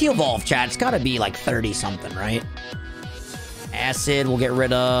 When does he evolve, chat? It's got to be like 30-something, right? Acid, we'll get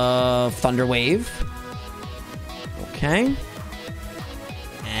rid of Thunder Wave. Okay.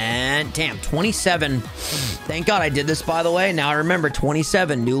 And, damn, 27. Thank God I did this, by the way. Now I remember,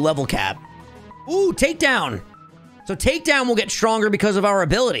 27, new level cap. Ooh, Takedown. So Takedown will get stronger because of our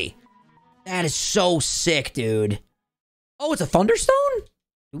ability. That is so sick, dude. Oh, it's a Thunderstone?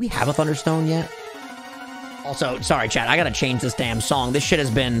 Do we have a Thunderstone yet? Also, sorry, chat. I gotta change this damn song. This shit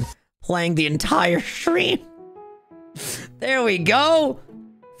has been playing the entire stream. There we go.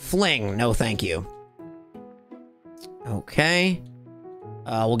 Fling. No, thank you. Okay.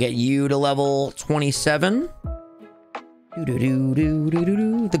 We'll get you to level 27.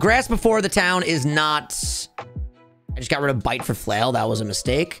 The grass before the town is not... I just got rid of Bite for Flail. That was a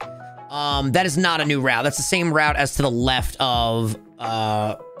mistake. That is not a new route. That's the same route as to the left of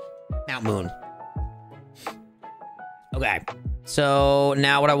Mount Moon. Okay. So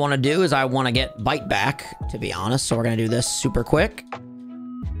now what I want to do is I want to get Bite back, to be honest. So we're going to do this super quick.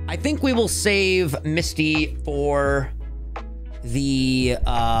 I think we will save Misty for the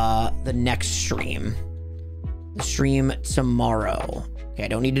next stream. The stream tomorrow. Okay, I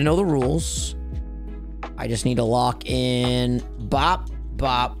don't need to know the rules. I just need to lock in bop,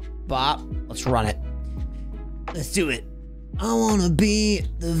 bop, bop. Let's run it. Let's do it. I wanna be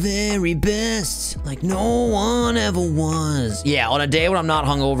the very best, like no one ever was. Yeah, on a day when I'm not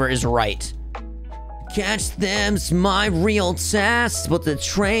hungover is right. Catch them's my real test, but to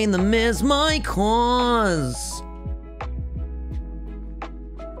train them is my cause.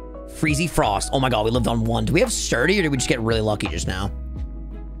 Freezy Frost. Oh my god, we lived on 1. Do we have Sturdy, or did we just get really lucky just now?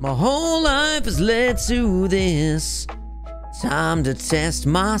 My whole life has led to this. Time to test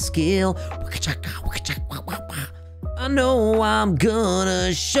my skill. I know I'm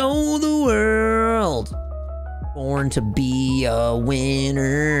gonna show the world. Born to be a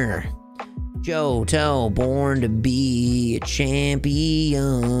winner. Johto, born to be a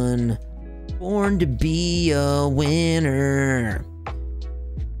champion. Born to be a winner.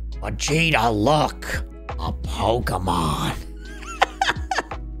 A Jada Luck, a Pokemon.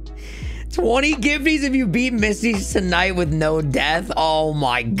 20 gifties if you beat Misty tonight with no death. Oh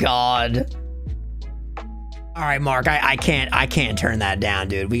my god. All right, Mark, I can't turn that down,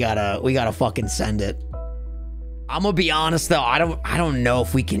 dude. We gotta fucking send it. I'm gonna be honest though, I don't know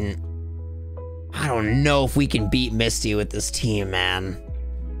if we can beat Misty with this team, man.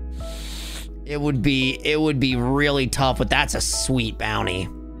 It would be really tough, but that's a sweet bounty.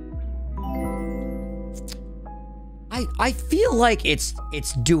 I feel like it's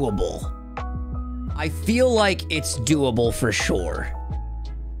doable. I feel like it's doable for sure.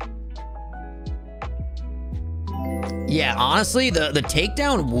 Yeah, honestly, the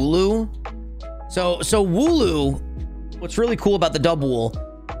takedown Wooloo. So Wooloo, what's really cool about the double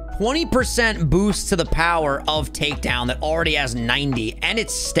 20% boost to the power of takedown that already has 90 and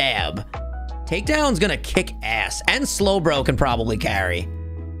its stab. Takedown's gonna kick ass, and Slowbro can probably carry.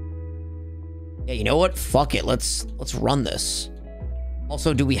 Yeah, you know what? Fuck it. Let's run this.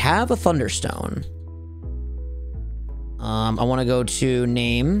 Also, do we have a Thunderstone? I want to go to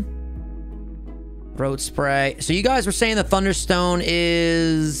name. Throat spray. So you guys were saying the Thunderstone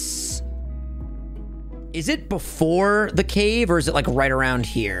is... Is it before the cave, or is it like right around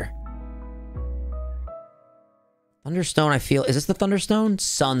here? Thunderstone, I feel... Is this the Thunderstone?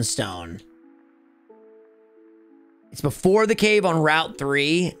 Sunstone. It's before the cave on Route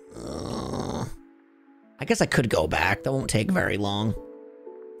 3. I guess I could go back. That won't take very long.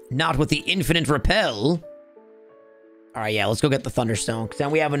 Not with the infinite repel. All right, yeah, let's go get the Thunderstone. Because then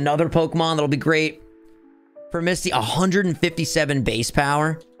we have another Pokemon that'll be great. For Misty, 157 base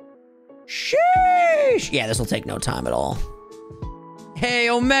power. Sheesh! Yeah, this will take no time at all. Hey,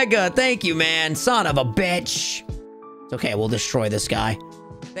 Omega, thank you, man. Son of a bitch. It's okay, we'll destroy this guy.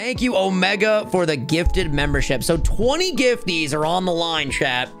 Thank you, Omega, for the gifted membership. So 20 gifties are on the line,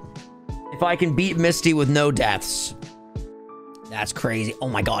 chat. If I can beat Misty with no deaths. That's crazy. Oh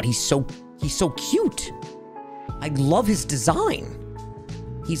my god, he's so cute. I love his design.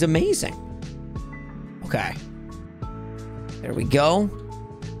 He's amazing. Okay. There we go.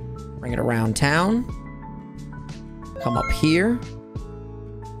 Bring it around town. Come up here.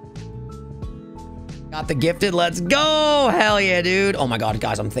 Got the gifted. Let's go. Hell yeah, dude. Oh my god,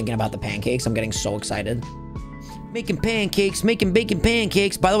 guys, I'm thinking about the pancakes. I'm getting so excited. Making pancakes, making bacon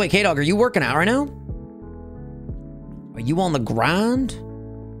pancakes. By the way, K-Dog, are you working out right now? Are you on the grind?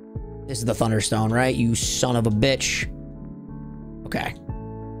 This is the Thunderstone, right? You son of a bitch. Okay.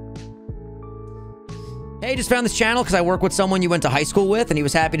 Hey, just found this channel because I work with someone you went to high school with, and he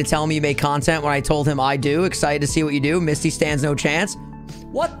was happy to tell me you make content when I told him I do. Excited to see what you do. Misty stands no chance.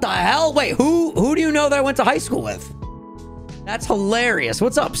 What the hell? Wait, who do you know that I went to high school with? That's hilarious.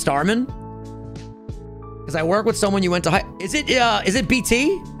 What's up, Starman? Because I work with someone you went to high... Is it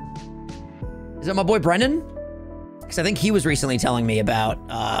BT? Is it my boy Brendan? Because I think he was recently telling me about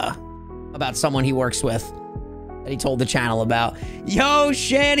someone he works with that he told the channel about. Yo,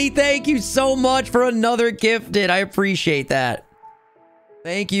 Shani, thank you so much for another gifted. I appreciate that.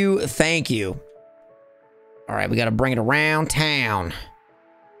 Thank you. Thank you. All right, we got to bring it around town.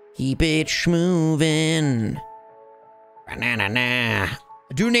 Keep it schmovin'. A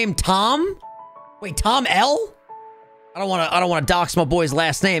dude named Tom? Wait, Tom L? I don't want to dox my boy's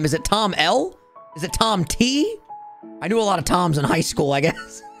last name. Is it Tom L? Is it Tom T? I knew a lot of Toms in high school, I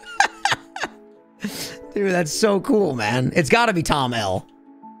guess. Dude, that's so cool, man. It's got to be Tom L.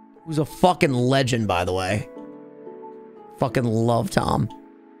 Who's a fucking legend, by the way. Fucking love Tom.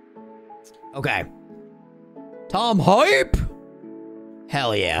 Okay. Tom Hype?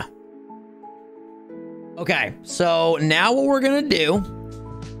 Hell yeah. Okay, so now what we're gonna do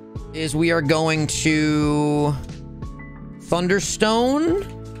is we are going to Thunderstone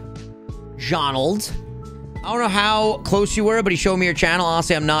Jonald. I don't know how close you were, but he showed me your channel.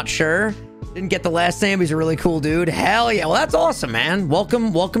 Honestly, I'm not sure. Didn't get the last name. He's a really cool dude. Hell yeah. Well, that's awesome, man.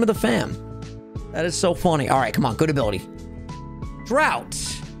 Welcome to the fam. That is so funny. All right, come on. Good ability. Drought.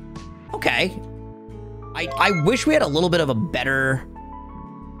 Okay. I wish we had a little bit of a better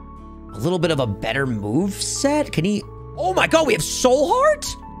move set. Can he? Oh my God, we have Soul Heart?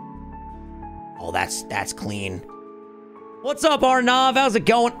 Oh, that's clean. What's up, Arnav? How's it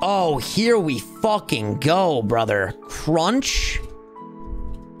going? Oh, here we fucking go, brother. Crunch.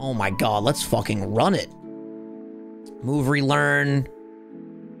 Oh my God, let's fucking run it. Move, relearn.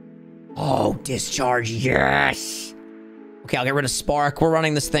 Oh, discharge, yes. Okay, I'll get rid of Spark. We're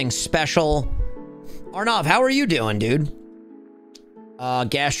running this thing special. Arnav, how are you doing, dude?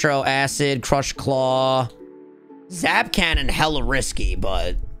 Gastro, Acid, Crush Claw. Zap Cannon, hella risky,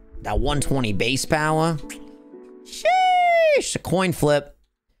 but that 120 base power. Sheesh, a coin flip.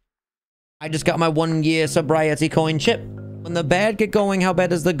 I just got my 1 year sobriety coin chip. When the bad get going, how bad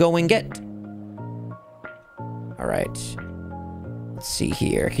does the going get? All right. Let's see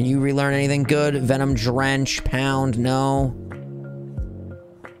here. Can you relearn anything good? Venom Drench, Pound, no.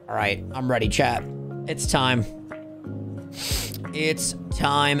 All right, I'm ready, chat. It's time. It's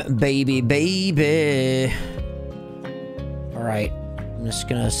time, baby, baby. All right, I'm just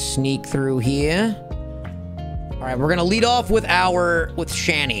gonna sneak through here. All right, we're gonna lead off with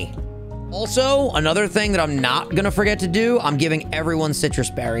Shani. Also, another thing that I'm not gonna forget to do, I'm giving everyone citrus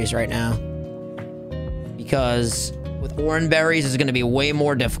berries right now. Because with orange berries, it's gonna be way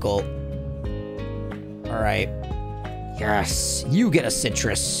more difficult. All right. Yes, you get a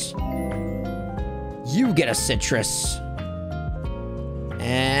citrus. You get a citrus.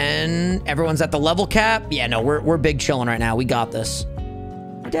 And everyone's at the level cap. Yeah, no, we're big chilling right now. We got this.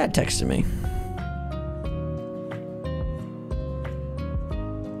 My dad texted me.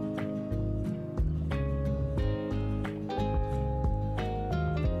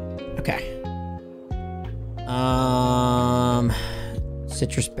 Okay.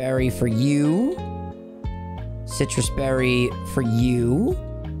 Citrus berry for you. Citrus berry for you.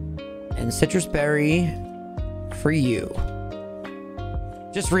 And citrus berry for you.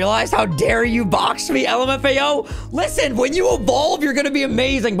 Just realized, how dare you box me, LMFAO? Listen, when you evolve, you're gonna be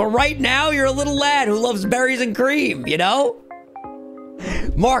amazing. But right now, you're a little lad who loves berries and cream, you know?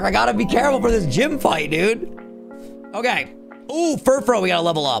 Mark, I gotta be careful for this gym fight, dude. Okay. Ooh, Furfro, we gotta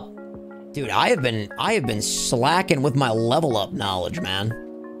level up. Dude, I have been slacking with my level up knowledge, man.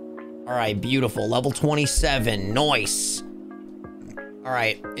 All right, beautiful. Level 27, nice. All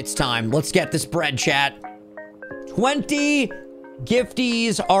right, it's time. Let's get this bread, chat. 20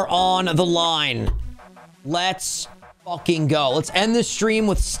 gifties are on the line. Let's fucking go. Let's end this stream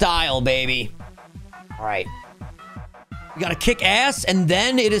with style, baby. All right. We gotta kick ass, and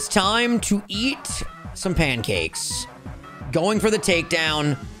then it is time to eat some pancakes. Going for the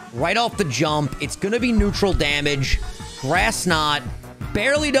takedown. Right off the jump, it's gonna be neutral damage. Grass Knot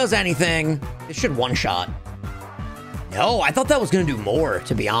barely does anything. It should one-shot. No, I thought that was gonna do more,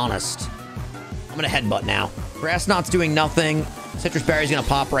 to be honest. I'm gonna headbutt now. Grass Knot's doing nothing. Citrus Berry's gonna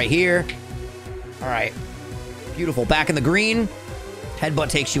pop right here. All right. Beautiful. Back in the green. Headbutt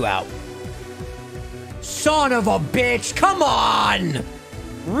takes you out. Son of a bitch. Come on.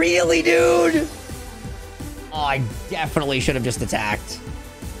 Really, dude? Oh, I definitely should have just attacked.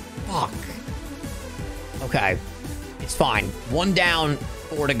 Fuck. Okay. It's fine. 1 down,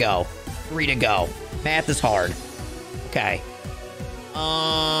 4 to go. 3 to go. Math is hard. Okay.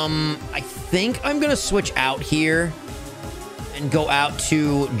 I think I'm gonna switch out here and go out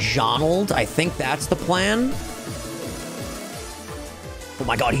to Jonald. I think that's the plan. Oh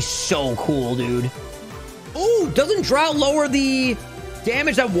my god, he's so cool, dude. Ooh, doesn't Drought lower the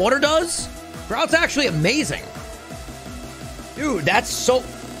damage that water does? Drought's actually amazing. Dude, that's so...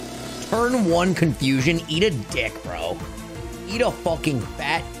 Turn 1 confusion. Eat a dick, bro. Eat a fucking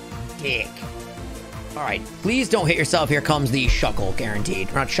fat dick. All right, please don't hit yourself. Here comes the Shuckle, guaranteed.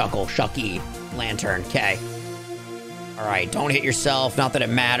 Or not Shuckle, Shucky Lantern. Okay. All right, don't hit yourself. Not that it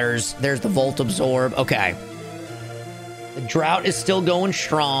matters. There's the Volt Absorb. Okay. The Drought is still going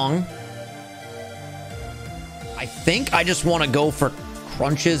strong. I think I just want to go for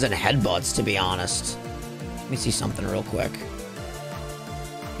crunches and headbutts, to be honest. Let me see something real quick.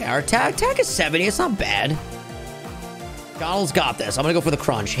 Okay, our attack is 70. It's not bad. Donald's got this. I'm going to go for the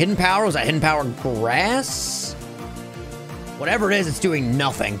crunch. Hidden power. Was that hidden power grass? Whatever it is, it's doing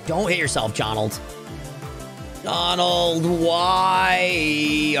nothing. Don't hit yourself, Donald. Donald,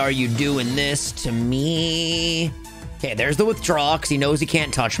 why are you doing this to me? Okay, there's the withdraw, because he knows he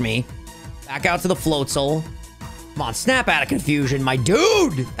can't touch me. Back out to the Floatzel. Come on, snap out of confusion, my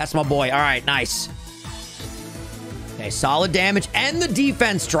dude! That's my boy. All right, nice. Okay, solid damage and the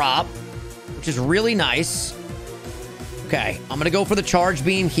defense drop, which is really nice. Okay, I'm going to go for the charge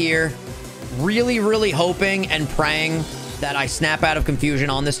beam here. Really, really hoping and praying that I snap out of confusion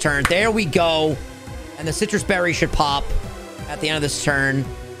on this turn. There we go. And the citrus berry should pop at the end of this turn.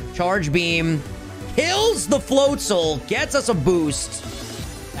 Charge beam kills the Floatzel, gets us a boost.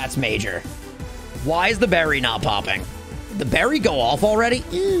 That's major. Why is the berry not popping? Did the berry go off already?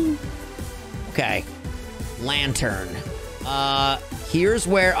 Ew. Okay. Lantern. Here's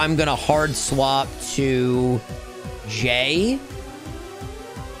where I'm gonna hard swap to J.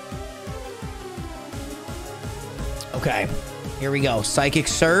 Okay. Here we go. Psychic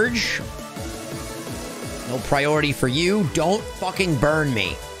Surge. No priority for you. Don't fucking burn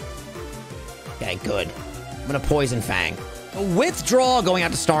me. Okay, good. I'm gonna Poison Fang. A withdraw going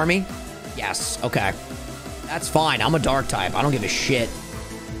out to Starmie. Yes, okay. That's fine. I'm a dark type. I don't give a shit.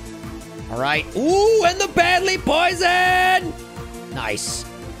 All right. Ooh, and the badly poison! Nice.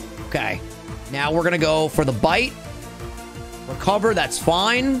 Okay. Now we're gonna go for the bite. Recover, that's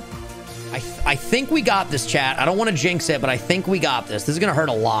fine. I think we got this, chat. I don't want to jinx it, but I think we got this. This is gonna hurt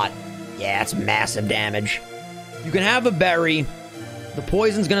a lot. Yeah, it's massive damage. You can have a berry. The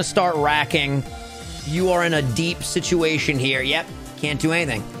poison's gonna start racking. You are in a deep situation here. Yep, can't do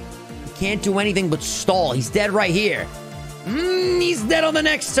anything. Can't do anything but stall. He's dead right here. He's dead on the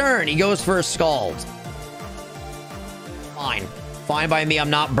next turn. He goes for a Scald. Fine. Fine by me.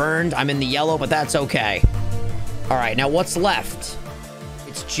 I'm not burned. I'm in the yellow, but that's okay. All right, now what's left?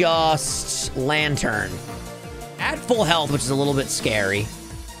 It's just Lantern. At full health, which is a little bit scary.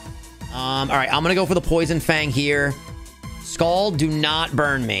 All right, I'm going to go for the Poison Fang here. Scald, do not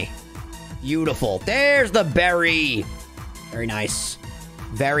burn me. Beautiful. There's the berry. Very nice.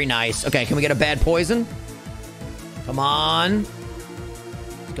 Very nice. Okay, can we get a bad poison? Come on.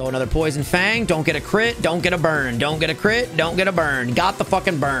 Let's go another Poison Fang. Don't get a crit. Don't get a burn. Don't get a crit. Don't get a burn. Got the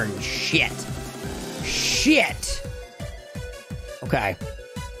fucking burn. Shit. Shit. Okay.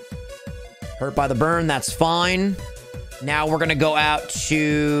 Hurt by the burn. That's fine. Now we're going to go out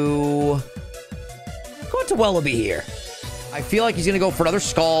to... Go out to Wellaby here. I feel like he's going to go for another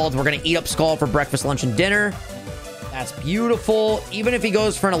Scald. We're going to eat up Scald for breakfast, lunch, and dinner. That's beautiful. Even if he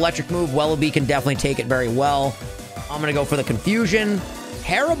goes for an electric move, Wellaby can definitely take it very well. I'm going to go for the Confusion.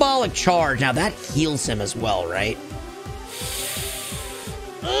 Parabolic Charge. Now, that heals him as well, right?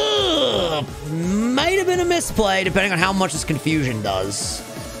 Ugh. Might have been a misplay, depending on how much this Confusion does.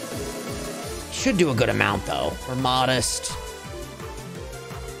 Should do a good amount, though. We're modest.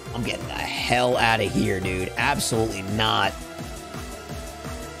 I'm getting the hell out of here, dude. Absolutely not.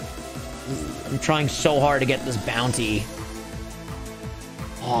 I'm trying so hard to get this bounty.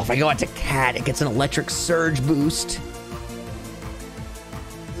 Oh, if I go out to Cat, it gets an electric surge boost.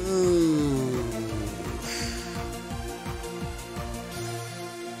 Ooh.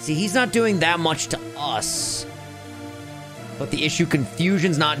 See, he's not doing that much to us. But the issue,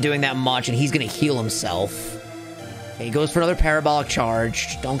 Confusion's not doing that much, and he's going to heal himself. Okay, he goes for another Parabolic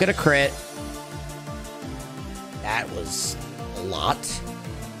Charge. Don't get a crit. That was a lot.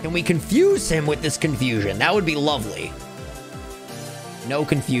 Can we confuse him with this Confusion? That would be lovely. No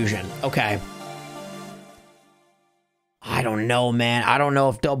Confusion. Okay. I don't know, man. I don't know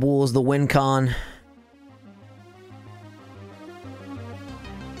if Double is the win con.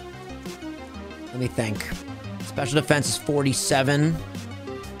 Let me think. Special defense is 47.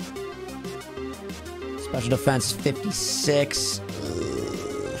 Special defense is 56.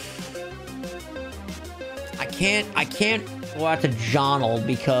 Ugh. I can't go out to Jonald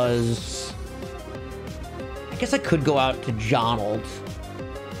because I guess I could go out to Jonald.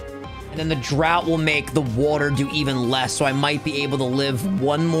 And then the drought will make the water do even less, so I might be able to live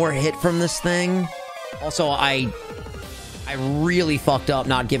one more hit from this thing. Also, I really fucked up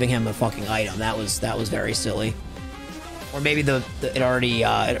not giving him a fucking item. That was very silly. Or maybe it already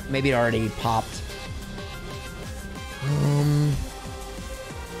popped. I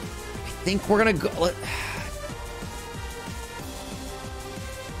think we're gonna go.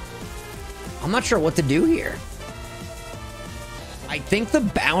 I'm not sure what to do here. I think the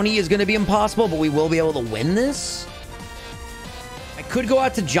bounty is going to be impossible, but we will be able to win this. I could go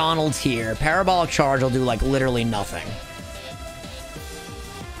out to Jonald here. Parabolic Charge will do, like, literally nothing.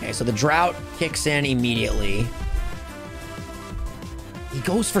 Okay, so the drought kicks in immediately. He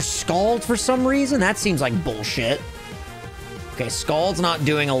goes for Scald for some reason? That seems like bullshit. Okay, Scald's not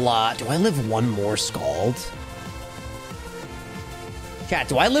doing a lot. Do I live one more Scald? Chat,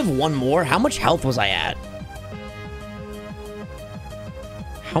 do I live one more? How much health was I at?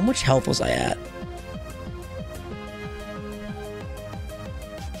 How much health was I at?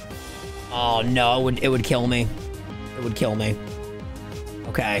 Oh, no, it would kill me. It would kill me.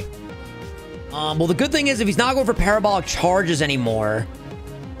 Okay. Well, the good thing is if he's not going for parabolic charges anymore,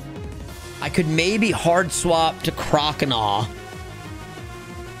 I could maybe hard swap to Croconaw.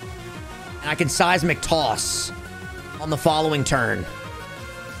 And I can seismic toss on the following turn.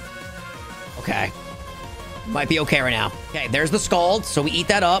 Okay. Might be okay right now. Okay, there's the Scald, so we eat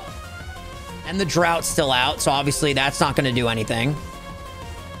that up. And the drought's still out, so obviously that's not going to do anything.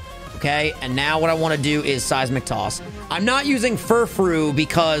 Okay, and now what I want to do is seismic toss. I'm not using Furfrou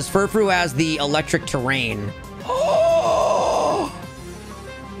because Furfrou has the electric terrain. Oh!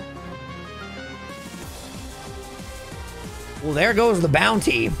 Well, there goes the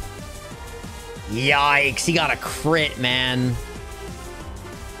bounty. Yikes, he got a crit, man.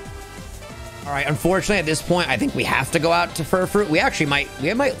 All right, unfortunately, at this point, I think we have to go out to Furfrou.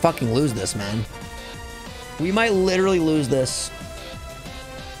 We might fucking lose this, man. We might literally lose this.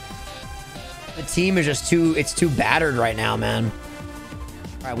 The team is just it's too battered right now, man.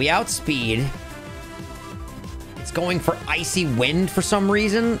 All right, we outspeed. It's going for Icy Wind for some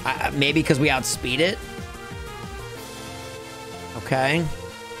reason. Maybe because we outspeed it. Okay.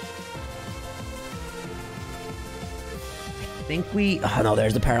 I think oh no,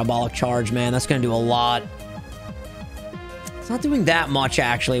 there's the parabolic charge, man. That's gonna do a lot. It's not doing that much,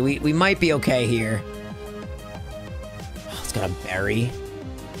 actually. We might be okay here. Oh, it's got a berry.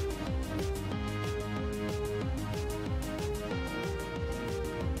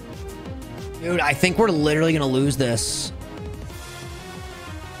 Dude, I think we're literally gonna lose this.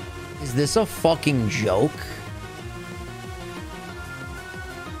 Is this a fucking joke?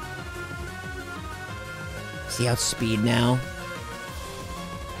 See outspeed now.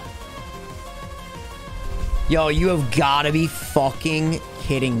 Yo, you have gotta be fucking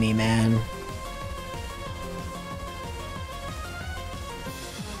kidding me, man.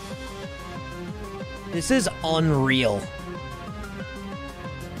 This is unreal.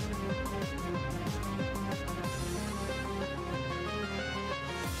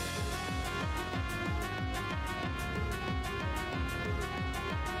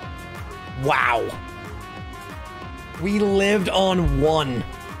 Wow. We lived on one.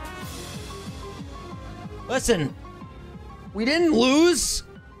 Listen, we didn't lose.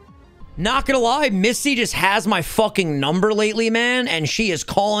 Not gonna lie, Missy just has my fucking number lately, man, and she is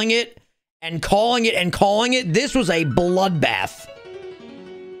calling it and calling it and calling it. This was a bloodbath.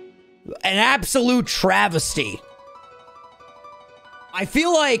 An absolute travesty. I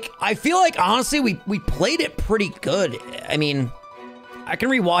feel like honestly we played it pretty good. I mean, I can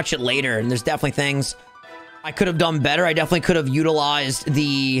rewatch it later, and there's definitely things I could have done better. I definitely could have utilized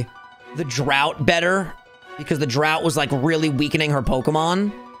the drought better, because the drought was like really weakening her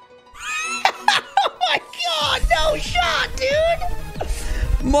Pokemon. Oh my god, no shot,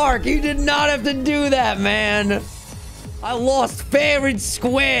 dude! Mark, you did not have to do that, man. I lost fair and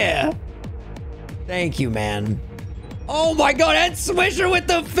square. Thank you, man. Oh my god, Ed Swisher with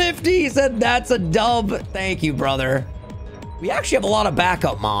the 50. He said that's a dub. Thank you, brother. We actually have a lot of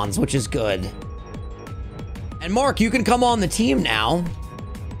backup mons, which is good. And Mark, you can come on the team now.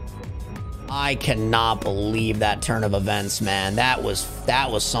 I cannot believe that turn of events, man. That was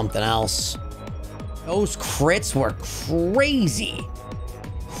something else. Those crits were crazy.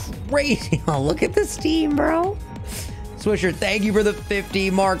 Crazy. Oh, look at this team, bro. Swisher, thank you for the 50.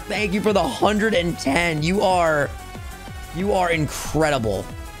 Mark, thank you for the 110. You are incredible.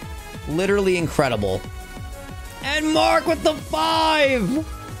 Literally incredible. And Mark with the 5.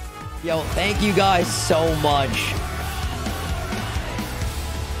 Yo, thank you guys so much.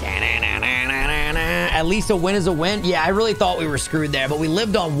 At least a win is a win. Yeah, I really thought we were screwed there, but we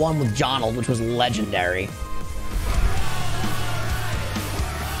lived on one with Jonald, which was legendary.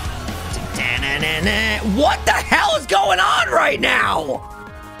 What the hell is going on right now?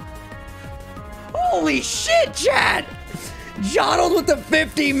 Holy shit, chat. Jonald with the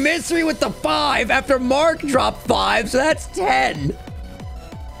 50, Mystery with the 5 after Mark dropped 5, so that's 10.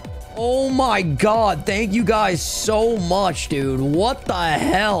 Oh my god, thank you guys so much, dude. What the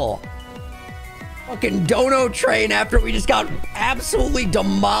hell? Fucking dono train after we just got absolutely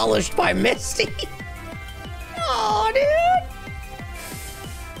demolished by Misty. Oh, dude.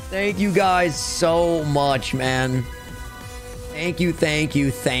 Thank you guys so much, man. Thank you, thank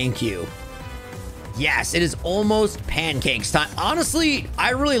you, thank you. Yes, it is almost pancakes time. Honestly,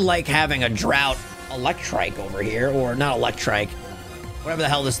 I really like having a drought electrike over here, or not electrike, whatever the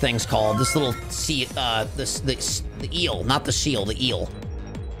hell this thing's called. This little sea, the eel, not the seal, the eel.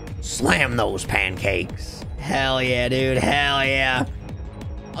 Slam those pancakes. Hell yeah, dude. Hell yeah.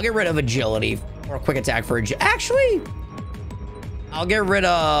 I'll get rid of agility or quick attack for agility. Actually, I'll get rid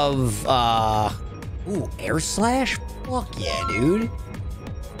of, ooh, air slash? Fuck yeah, dude.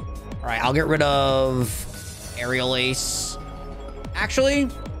 All right, I'll get rid of aerial ace. Actually,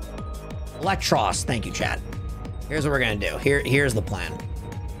 Electros. Thank you, chat. Here's what we're gonna do. Here's the plan.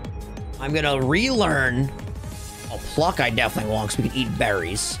 I'm gonna relearn. Oh, pluck I definitely want, because we can eat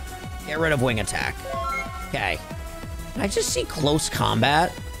berries. Get rid of wing attack. Okay. Can I just see close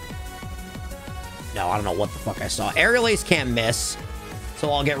combat? No, I don't know what the fuck I saw. Aerial ace can't miss.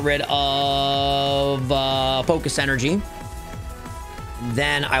 So I'll get rid of focus energy.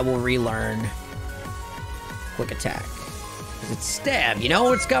 Then I will relearn quick attack. Because it's stab, you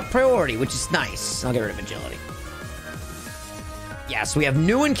know? It's got priority, which is nice. I'll get rid of agility. Yeah, so we have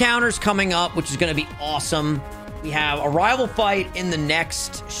new encounters coming up, which is going to be awesome. We have a rival fight in the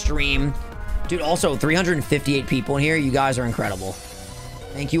next stream. Dude, also 358 people in here. You guys are incredible.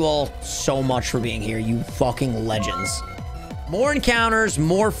 Thank you all so much for being here. You fucking legends. More encounters,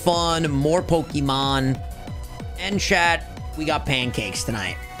 more fun, more Pokemon. And chat, we got pancakes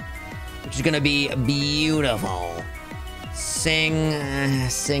tonight, which is going to be beautiful.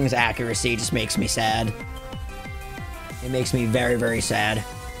 Sing's accuracy just makes me sad. It makes me very, very sad.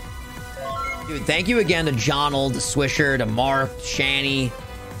 Dude, thank you again to Jonald, to Swisher, to Mark, Shani,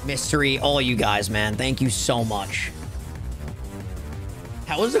 Mystery, all you guys, man. Thank you so much.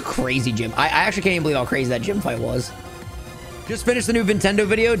 That was a crazy gym. I actually can't even believe how crazy that gym fight was. Just finished the new Nintendo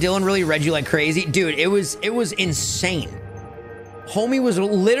video. Dylan really read you like crazy. Dude, it was insane. Homie was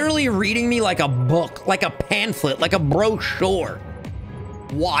literally reading me like a book, like a pamphlet, like a brochure.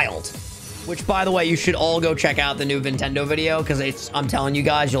 Wild. Which, by the way, you should all go check out the new Nintendo video, because I'm telling you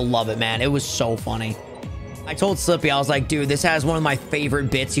guys, you'll love it, man. It was so funny. I told Slippy, I was like, dude, this has one of my favorite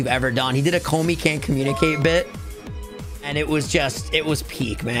bits you've ever done. He did a Comey can't communicate bit, and it was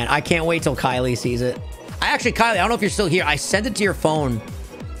peak, man. I can't wait till Kylie sees it. Kylie, I don't know if you're still here. I sent it to your phone,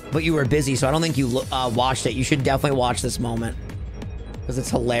 but you were busy, so I don't think you watched it. You should definitely watch this moment, because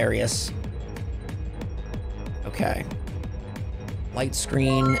it's hilarious. Okay. Light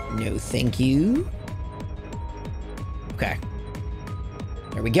screen, no thank you. Okay.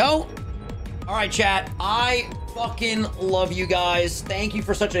 There we go. All right, chat. I fucking love you guys. Thank you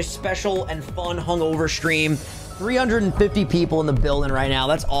for such a special and fun hungover stream. 350 people in the building right now.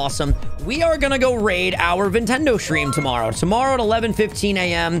 That's awesome. We are gonna go raid our Nintendo stream tomorrow. Tomorrow at 11:15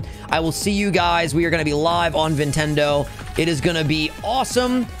 a.m. I will see you guys. We are gonna be live on Nintendo. It is gonna be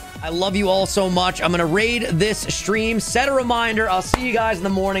awesome. I love you all so much. I'm going to raid this stream. Set a reminder. I'll see you guys in the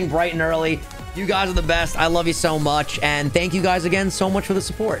morning, bright and early. You guys are the best. I love you so much. And thank you guys again so much for the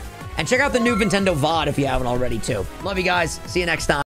support. And check out the new Nintendo VOD if you haven't already, too. Love you guys. See you next time.